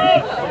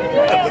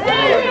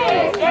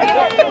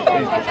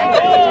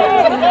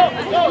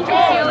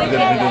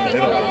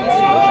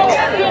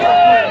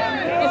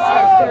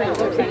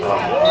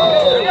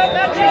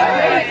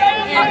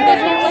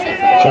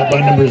 Shot by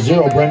number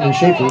 0, Brendan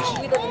Schaefer's.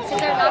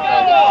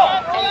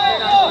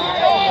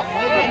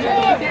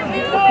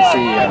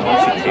 See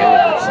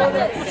Caleb.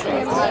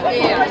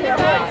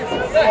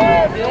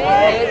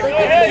 It's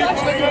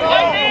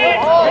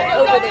like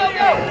over there.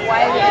 Why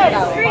is it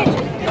that way?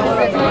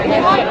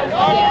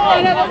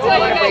 I know, that's why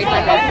you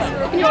guys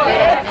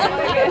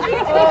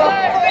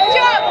good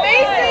job,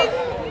 Mason!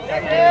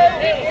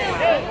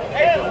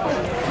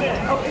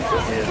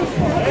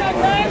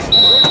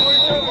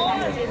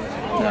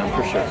 No,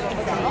 for sure.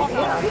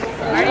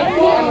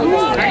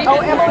 Oh,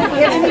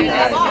 Emily,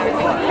 yes,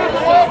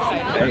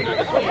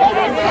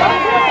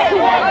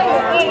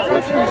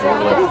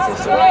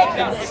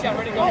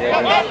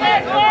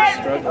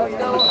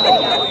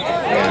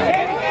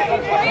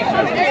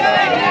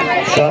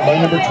 Shot by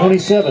number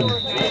 27,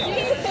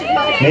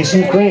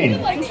 Mason Crane.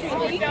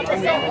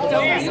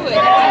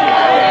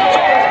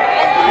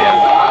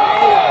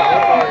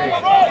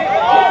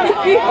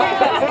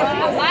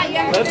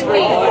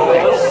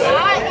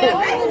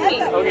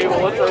 Okay,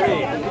 well, what's our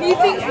read? He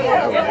thinks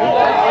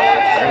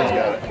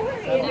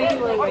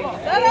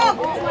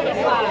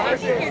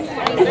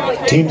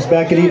Team's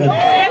back at even.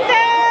 Get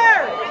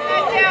there!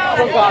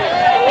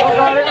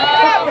 Got it.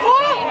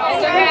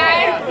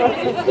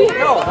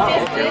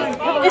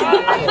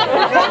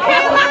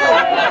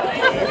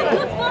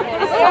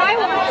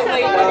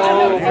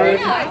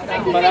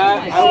 But I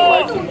would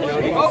like to know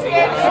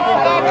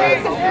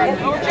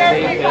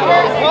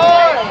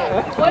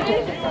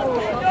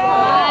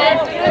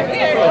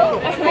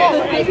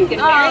You can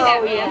marry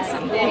that man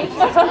someday.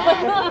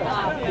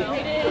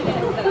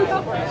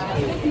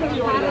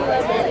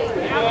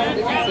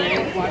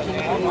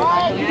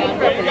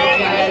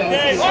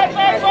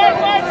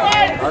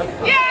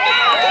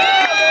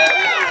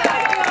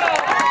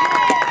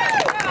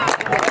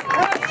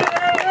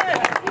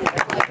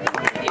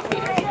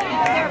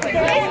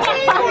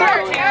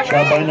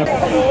 Shot by number.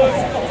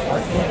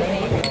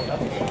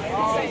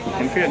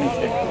 And if you had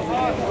anything, I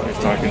was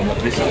talking about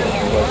this.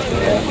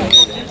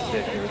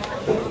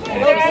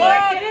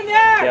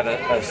 Yeah,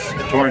 a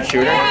torn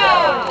shooter.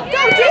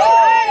 Go deep!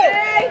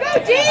 Go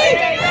deep!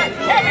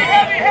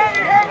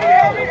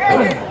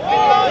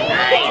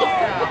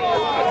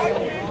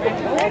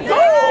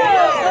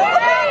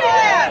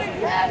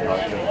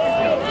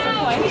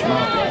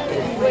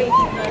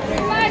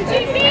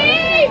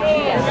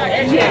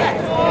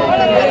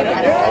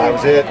 That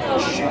was it.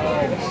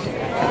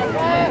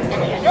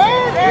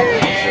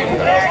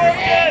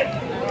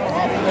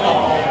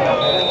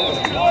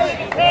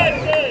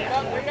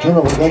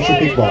 Turnover, Glacier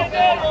Peak ball.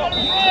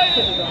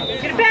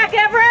 Get it back,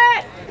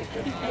 Everett!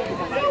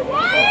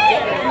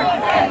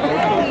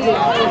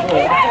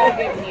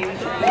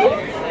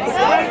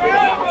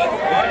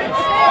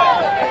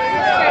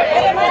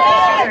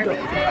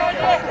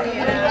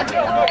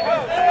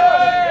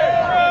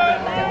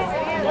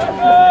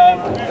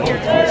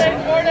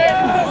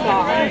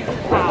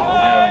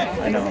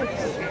 I know.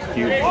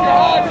 Huge.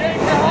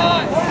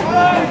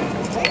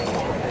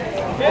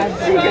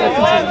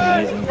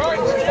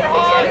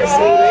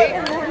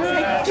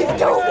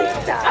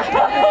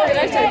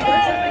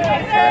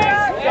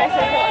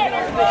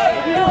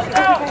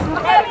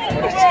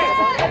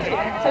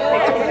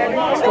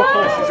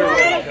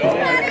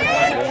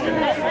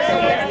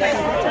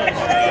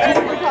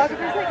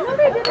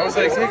 I was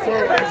like, take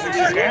forward,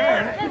 she's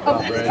Karen.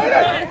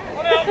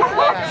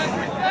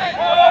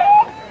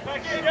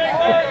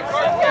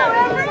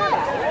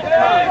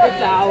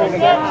 it's out.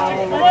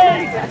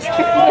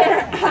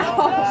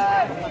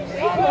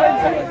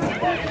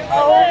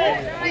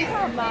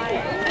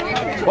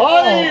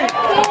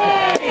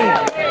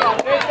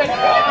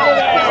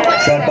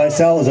 Shot by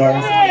Salazar.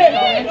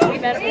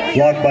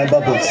 Blocked by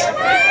Bubbles.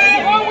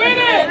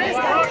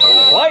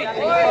 White!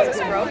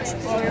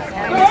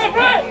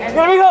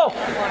 Here we go!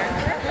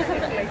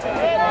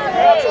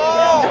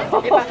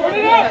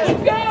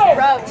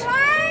 Roach.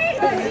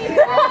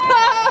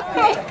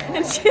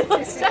 And she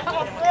looks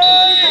down.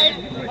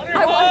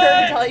 I want her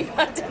to tell you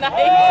that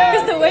tonight.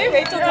 Because the way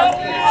Rachel tells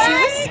me, she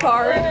was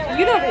scarred.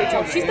 You know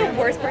Rachel, she's the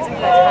worst person for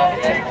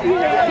that to happen to.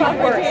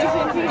 The worst.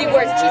 The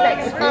worst. She's like,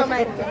 oh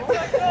my,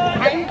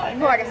 I'm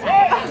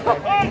mortified.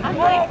 I'm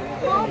like,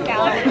 calm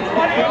down.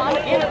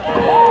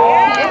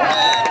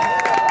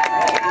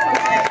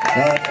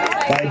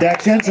 By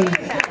Dak Jensen.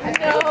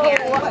 No.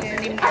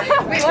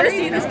 We want to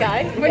see this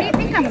guy. Where do you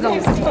think I'm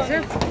going?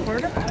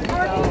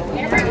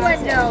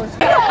 Everyone knows.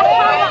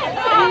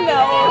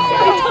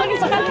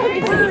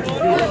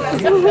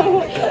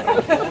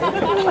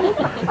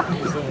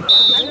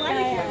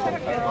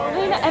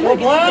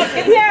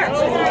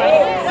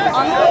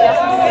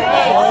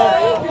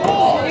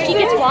 She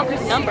gets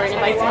Walker's number and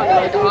invites him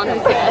on him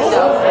to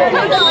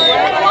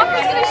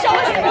Walker's going to show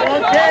us.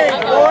 Okay,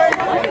 boys.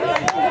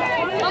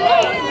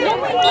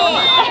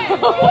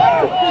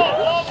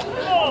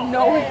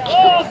 No.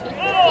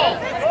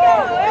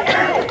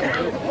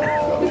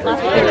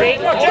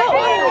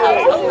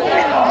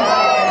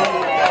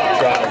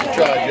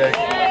 Try, Jake.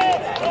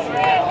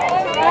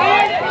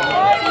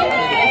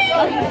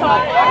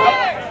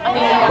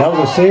 That was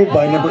a save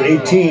by number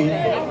 18.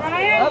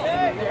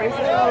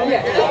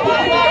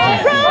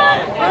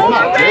 Come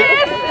on,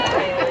 Jake.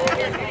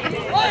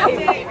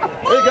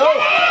 There you go.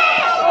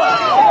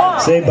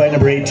 Saved by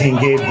number 18,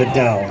 Gabe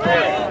Vidal.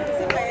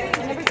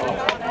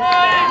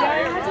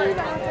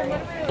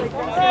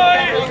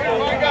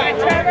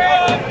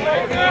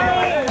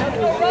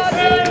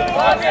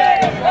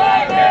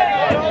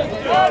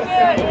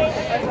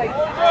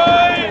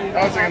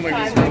 I was thinking like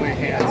he's really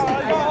handsome.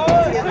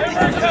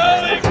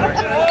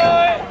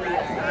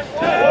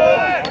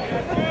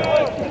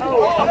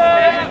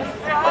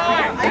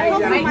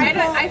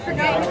 I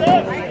forgot.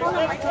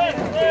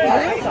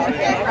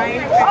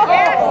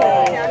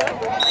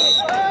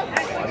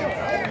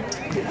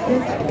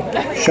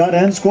 Shot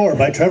and score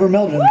by Trevor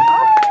Meldon.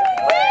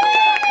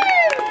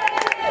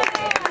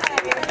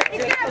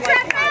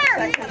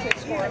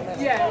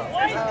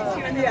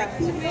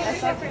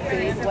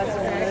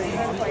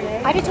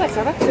 I did too at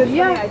Starbucks.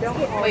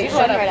 Yeah. Wait,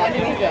 shut up right after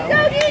you go.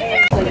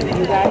 Like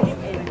you guys.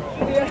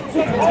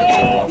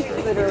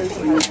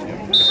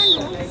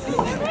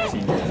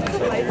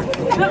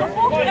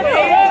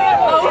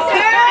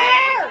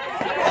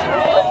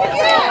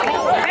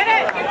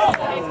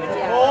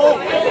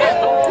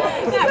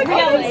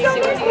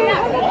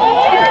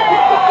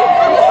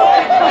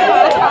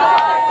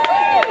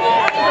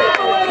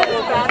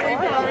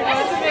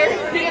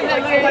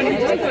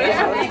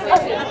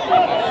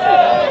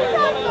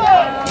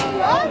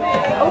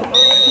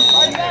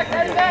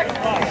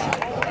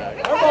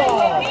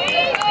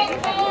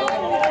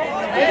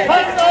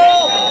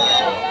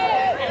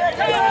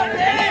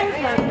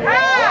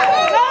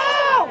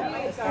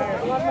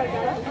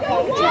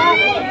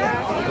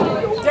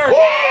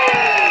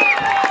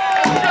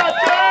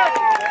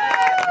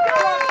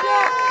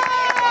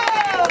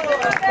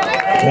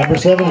 Number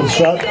 7 is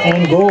shot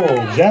and goal.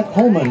 Jack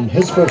Holman,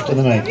 his first of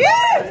the night.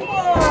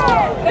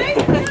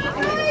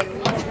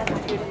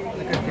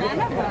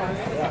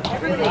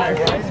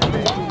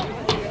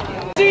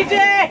 DJ!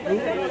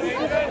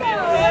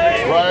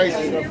 Rice.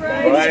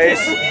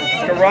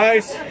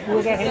 Rice.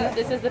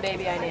 This is the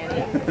baby I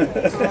nanny.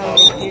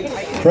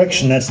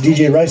 Correction, that's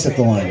DJ Rice at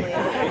the line. Get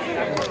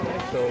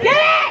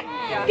it!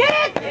 Get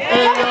it!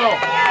 There you go.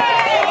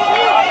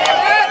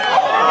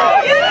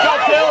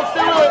 Cocktail, let's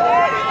do it.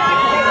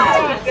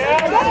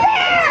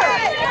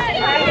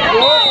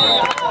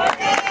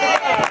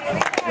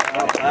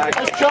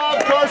 Nice job,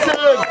 Carson.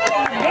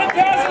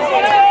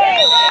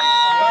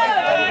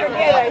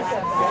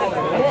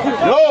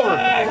 Get over.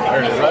 There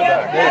it is, right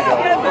back. There you go.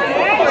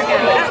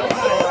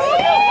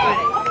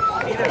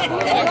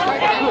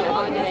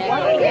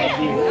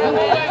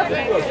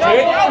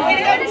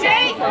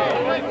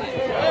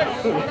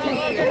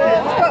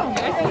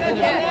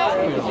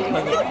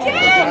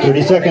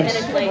 30 seconds.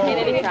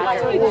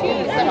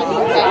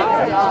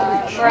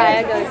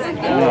 Mariah goes,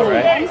 All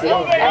right. everybody just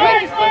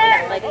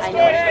looks like I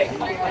know it.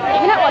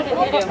 Even that wasn't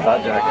you do.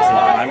 Thought Jack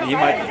is he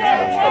might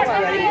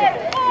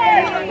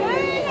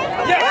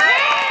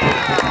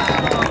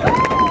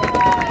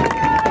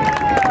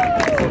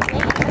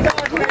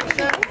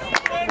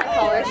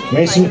be.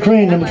 Mason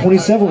Crane, number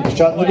 27, with the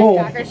shot in the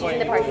goal. Good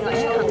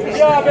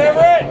job,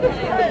 Everett.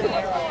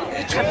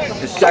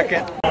 The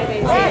second.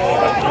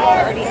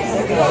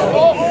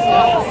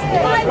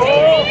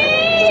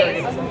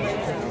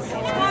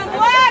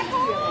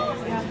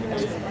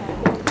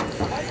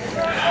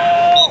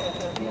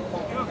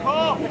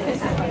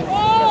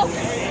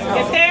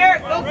 Get there!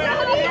 Go!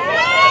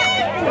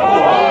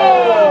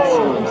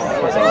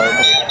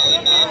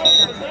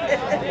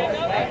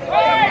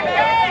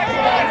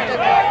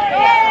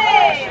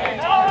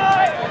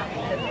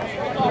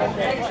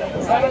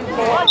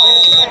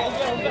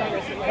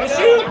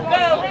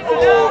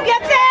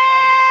 Get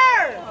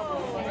there!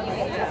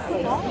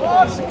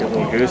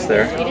 Good goose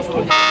there.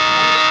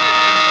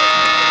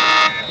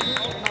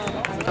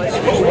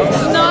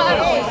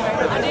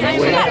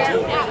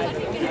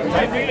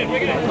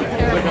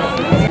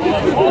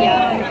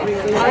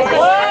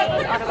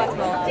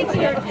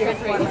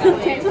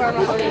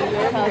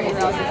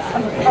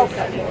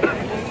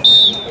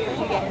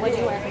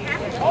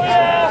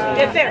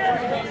 Get there!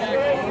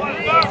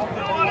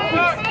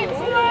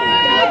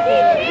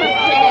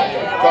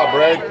 What's up,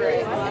 Brad?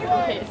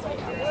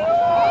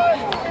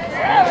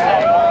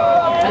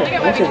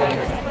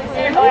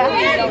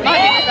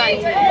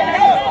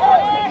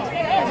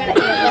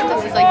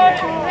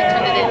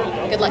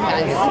 Good luck, guys.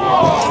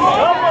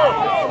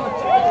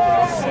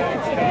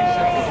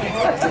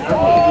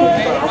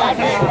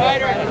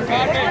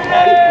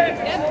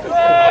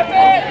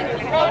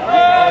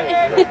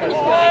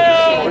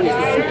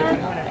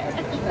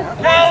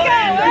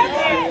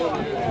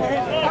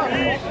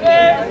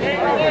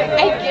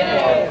 I get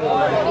it.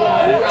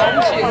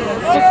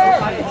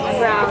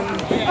 Brown.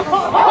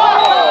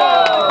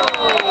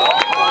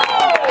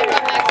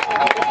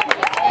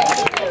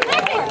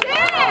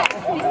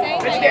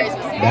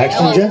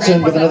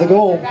 Jackson-Jensen with another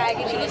goal.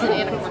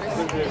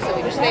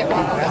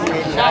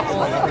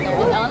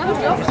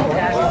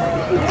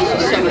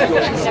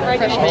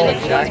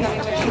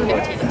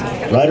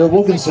 Ryder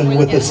Wilkinson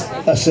with this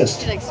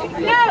assist. No,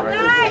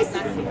 nice!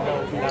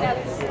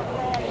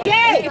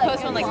 Yay!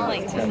 everyone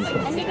likes playing too.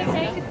 And you can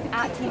say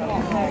at Team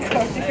Wall.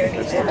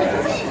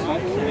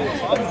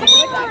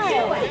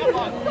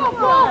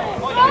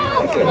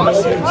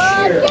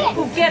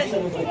 Get it.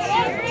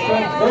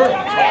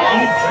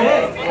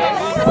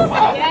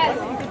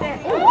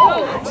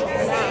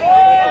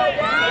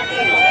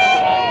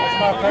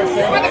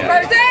 For the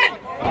person!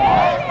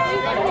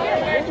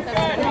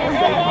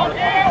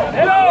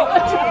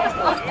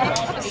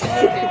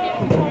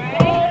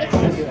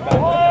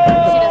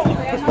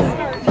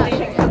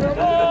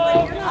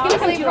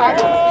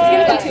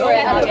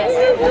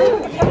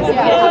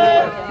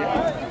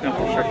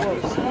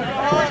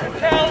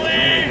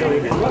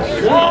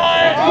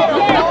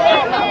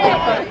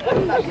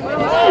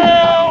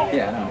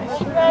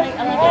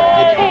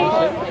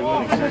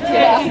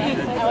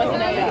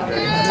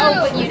 Oh,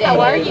 but you did. How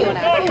are you?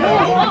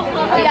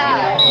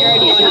 Yeah, you're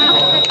already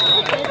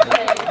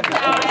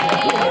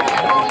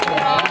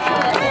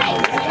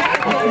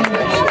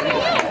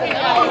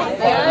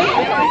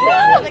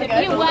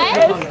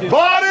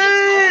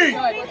Body!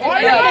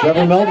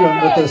 Trevor Meldrum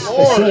with this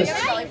assist.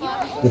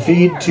 The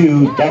feed to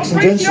Jackson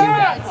Jensen.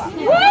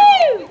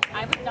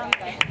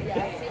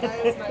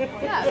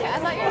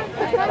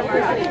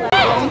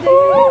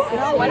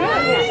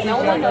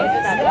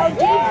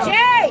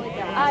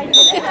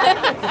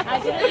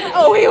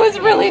 Oh, he was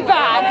really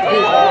bad.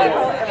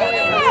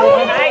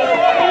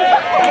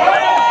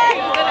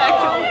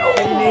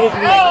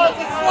 Oh, it's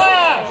a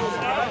slash!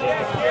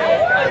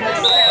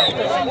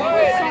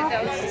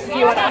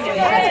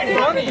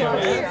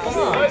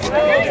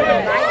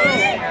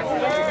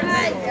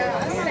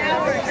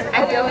 I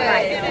feel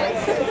like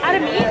out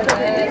of me.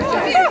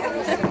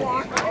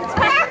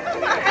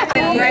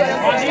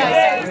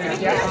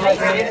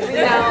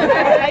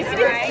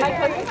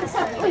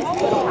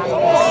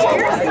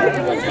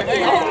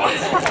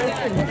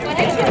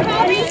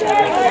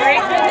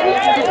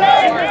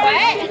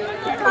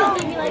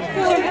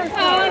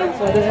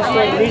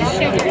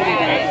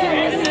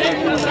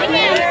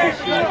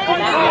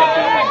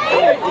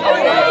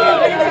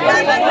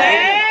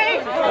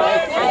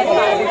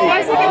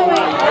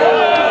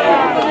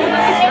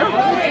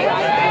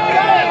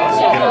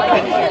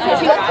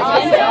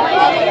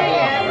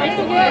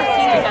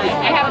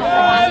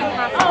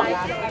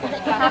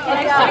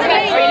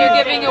 Are you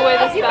giving away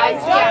this bag?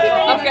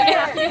 Okay.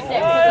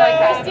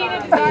 Christina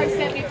Desire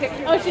sent me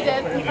pictures. Oh, she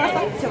did.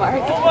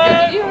 Tomorrow.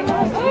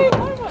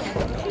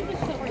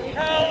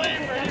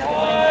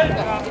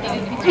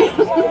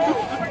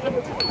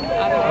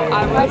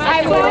 I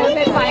would have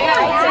been my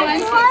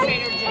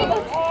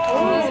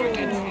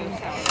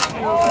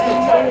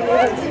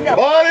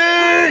Body!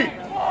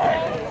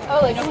 Oh,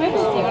 like no one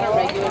see on a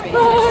regular basis. Oh,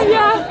 yeah.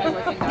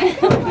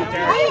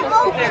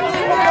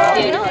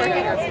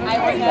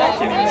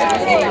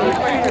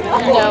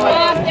 No,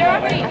 they're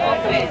already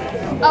open.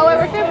 Oh, I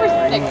worked there for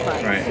 6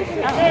 months. Right.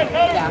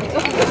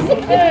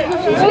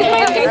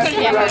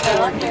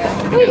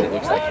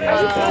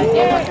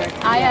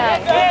 Yeah.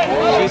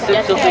 She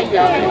said she'll take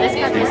this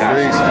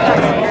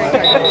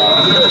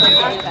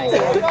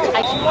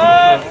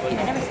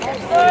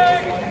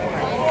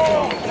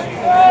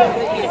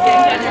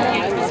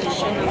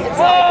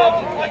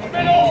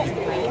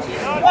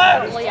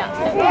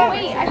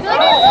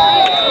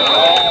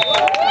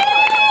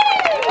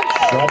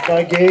Shot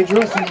by Gage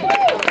Russell.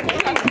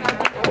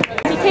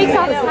 He takes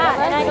off his hat,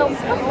 and I go,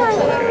 what is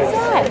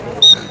that?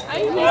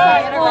 He's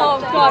like, oh,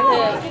 God.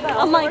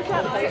 I'm like, you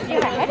have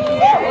a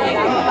headache?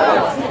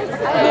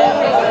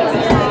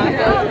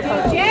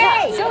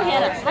 Show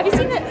Hannah. Have you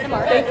seen that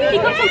tomorrow? He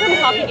comes home from his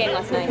hockey game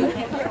last night.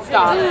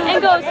 Stop.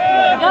 And goes, no,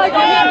 you're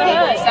not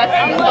good. That's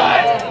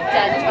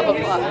dead of a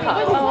cup.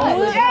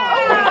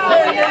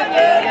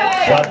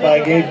 Shot by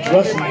Gage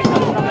Russell.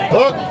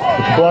 Hook!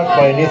 Blocked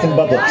by Nathan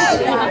Bublitz.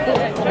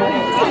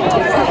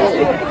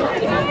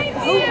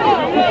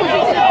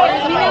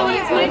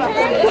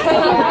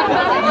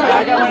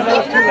 I got one of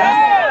those too back.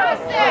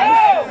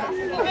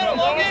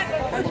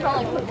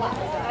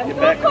 Get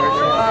back there.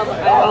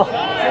 Oh,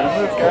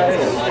 move, guys.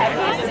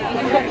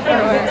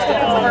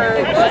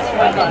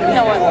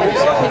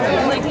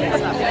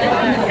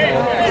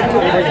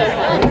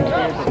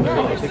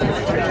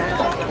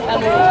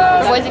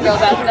 Boys and girls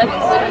basketball,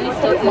 that's literally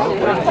still teaching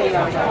them how to play.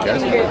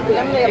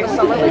 They have a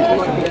summer league of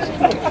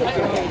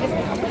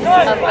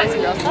boys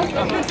and girls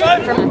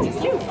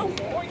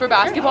for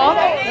basketball.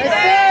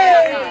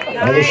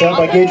 Another shot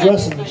by Gage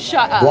Russell.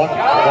 Shut up. Blocked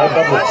by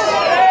Bublitz.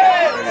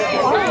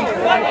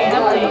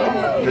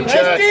 Good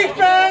check.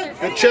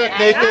 Good check,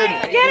 Nathan.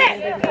 Get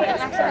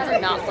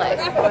it! Not play.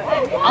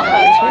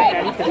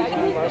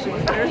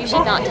 You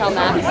should not tell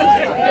Max.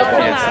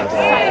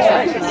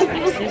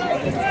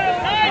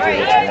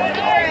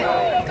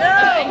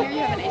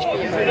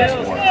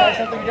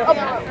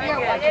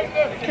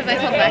 Because I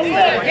told Max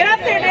that get up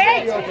there,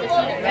 Nate!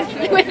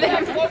 With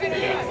him.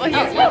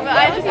 Well,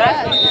 I just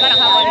asked him because I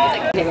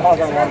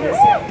don't have one.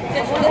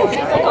 He's like,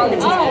 it's like on the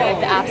TV, like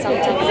the app's on the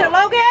TV. Is it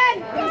Logan?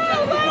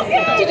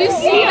 Did you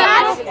see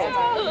that?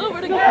 Oh,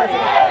 where'd it go?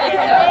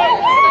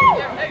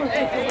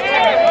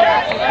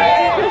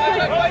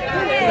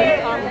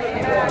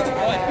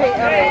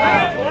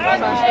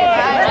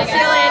 See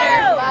you later.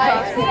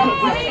 Bye.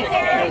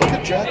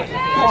 Good job.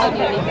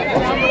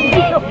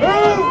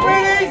 Move,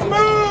 British,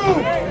 move!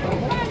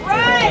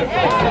 Right.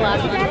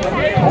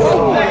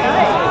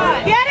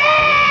 Get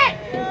it!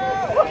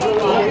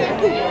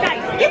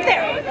 Nice. Get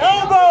there.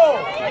 Elbow!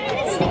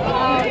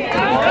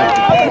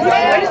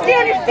 Way to stay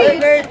on your Hey, feet.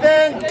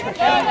 Nathan!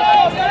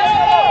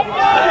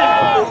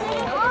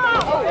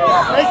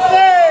 Nice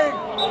save!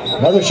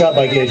 Another shot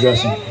by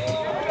Gage-Russin.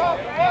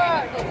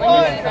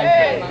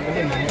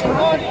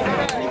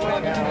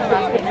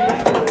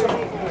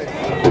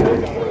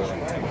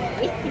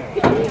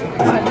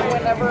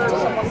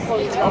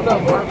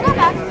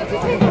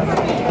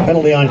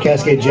 Penalty on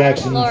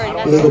Cascade-Jackson.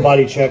 Illegal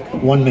body check,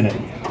 1 minute.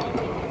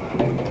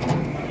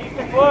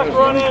 Block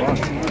running!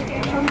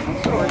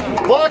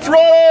 Block's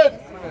running!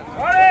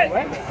 Run it!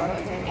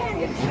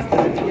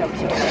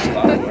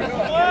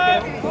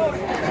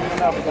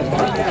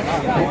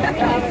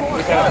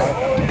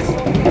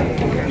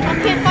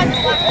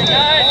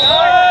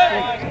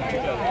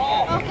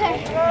 Okay.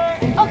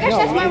 Oh, gosh,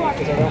 that's my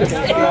water.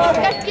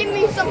 Guys, give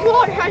me some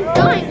water. I'm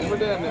dying.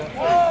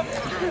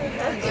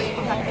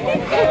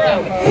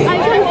 I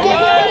couldn't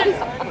get it.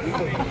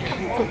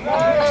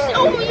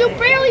 Oh, you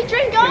barely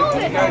drink all of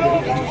it.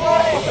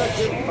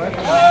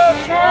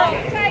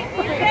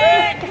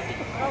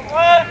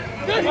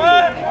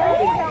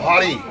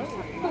 Hottie.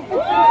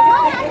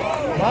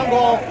 Come on,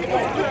 ball.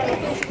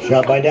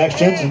 Shot by Dax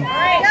Jensen. You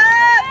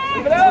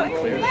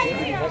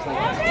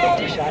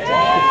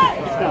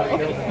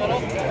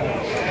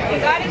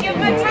gotta give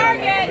him a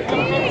target.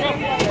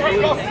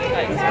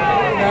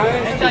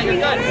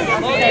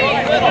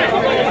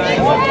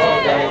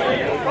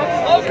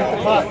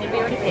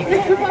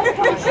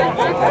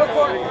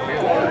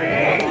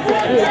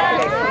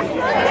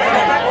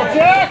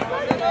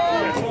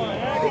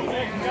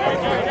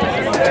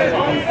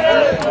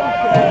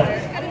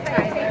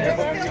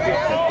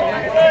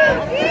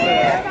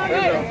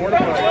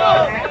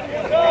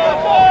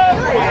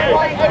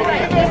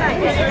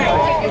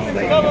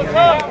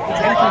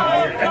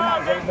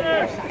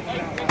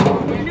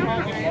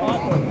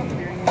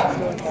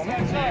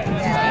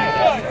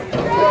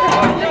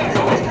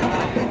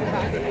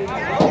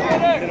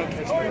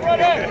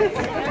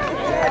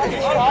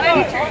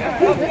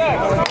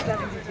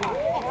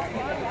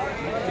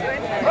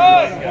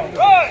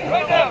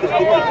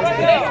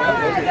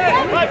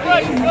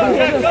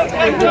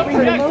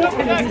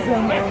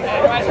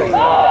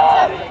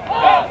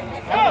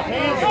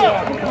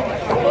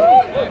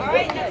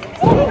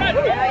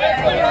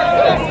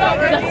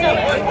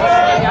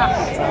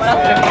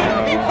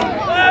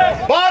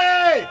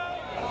 Body!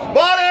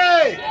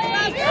 Body!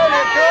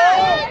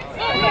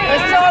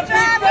 Nice job,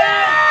 big fan!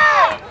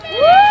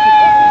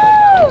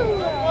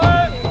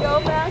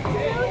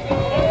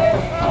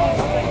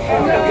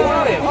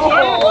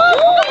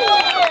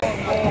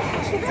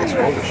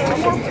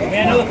 I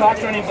know the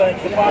clock's running, but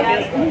the clock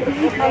is.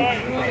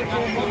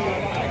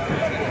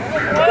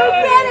 Go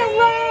get it,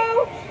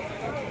 Lou!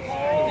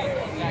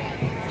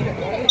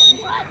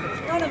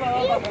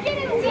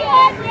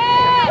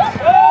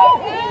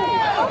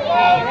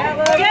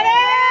 Get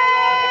it!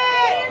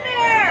 In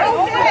there!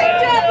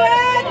 Good job,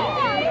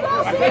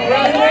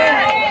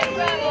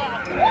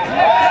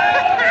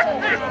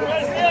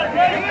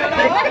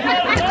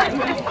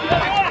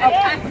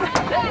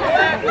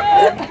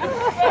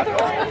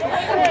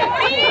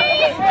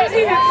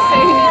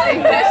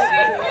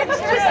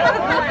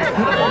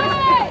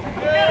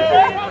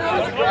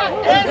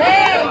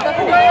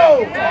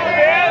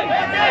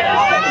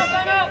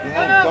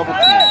 Double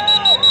team.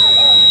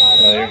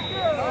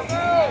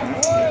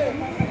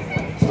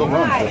 Still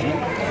runs, doesn't it?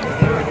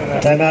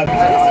 Timeout.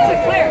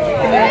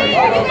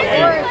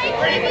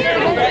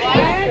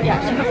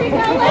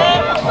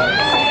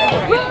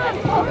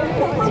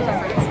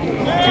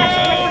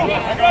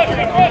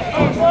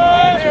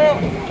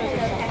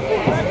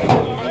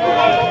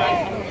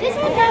 This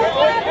one's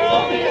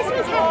happening. This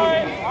one's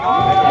happening.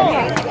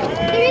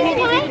 The reason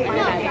why?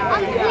 No.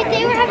 Like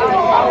they were having a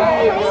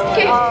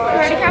okay,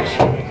 ready, Cash?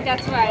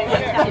 That's right.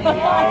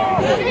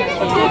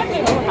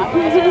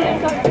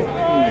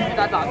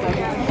 That's awesome.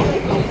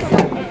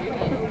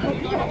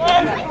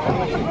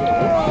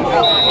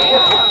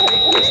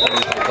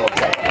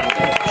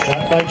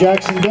 Shot by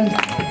Jackson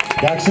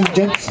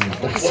Jensen.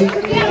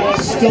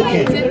 Still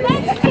can't.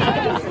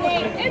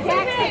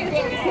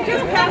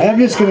 I'm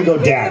just going to go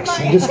Dax.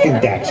 I'm just going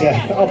to Dax.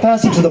 Yeah, I'll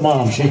pass it to the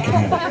mom. She can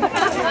handle it.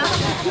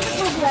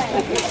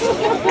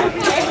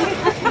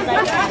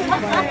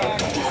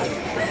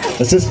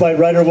 Assist by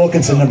Ryder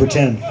Wilkinson, number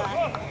 10.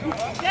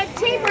 Good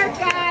teamwork,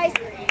 guys.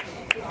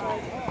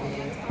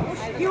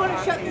 You want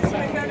to shut this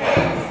window down?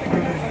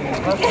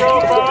 Let's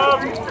go,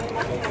 Bob!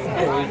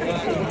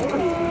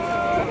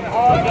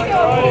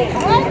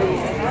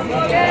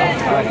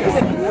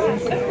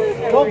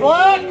 Go,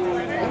 Black!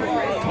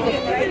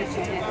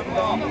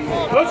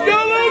 Let's go,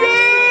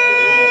 Logan!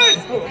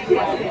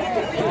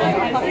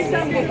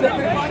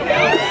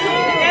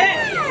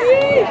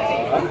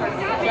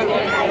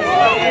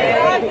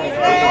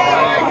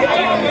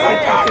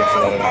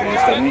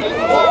 Good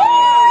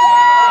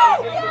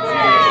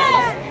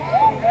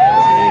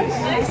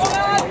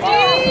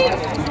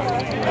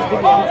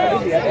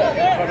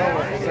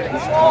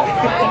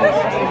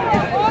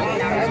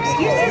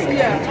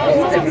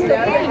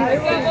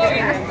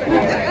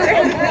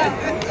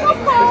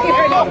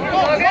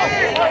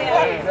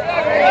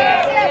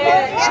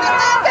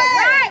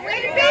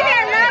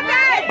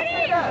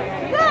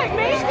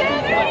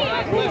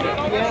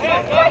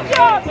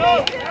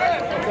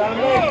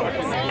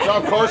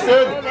job,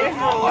 Corson.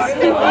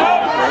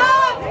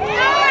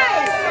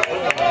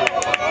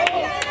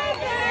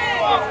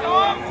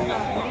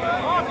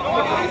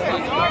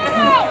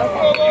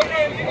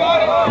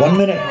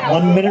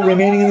 1 minute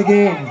remaining in the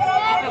game.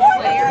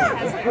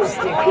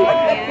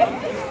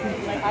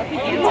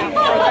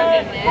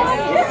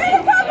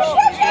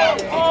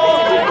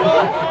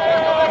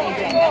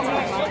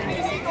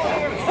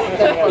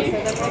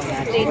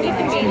 They need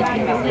to be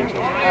like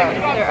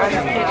their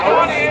architecture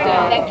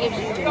that gives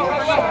you the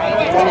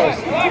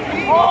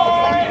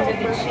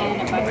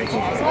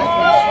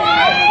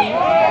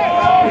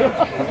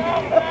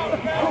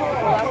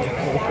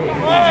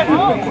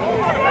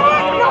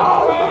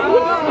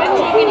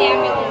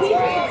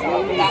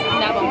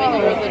that moment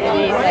you were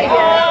literally like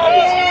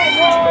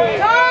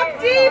top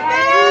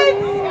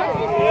defense!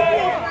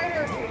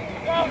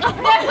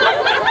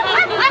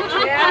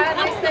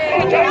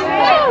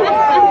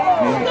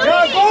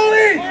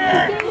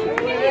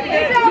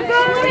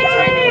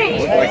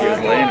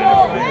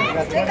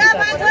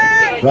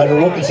 Ryder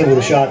Wilkinson with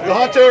a shot.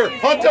 Hunter!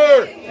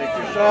 Hunter! Take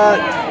your shot.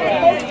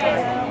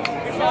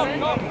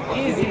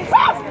 Easy.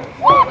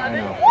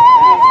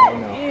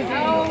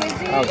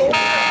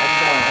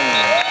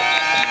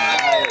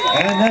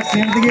 And that's the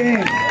end of the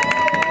game.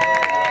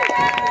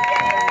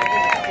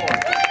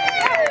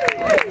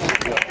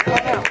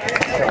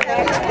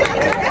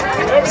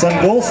 Some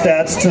goal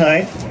stats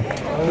tonight.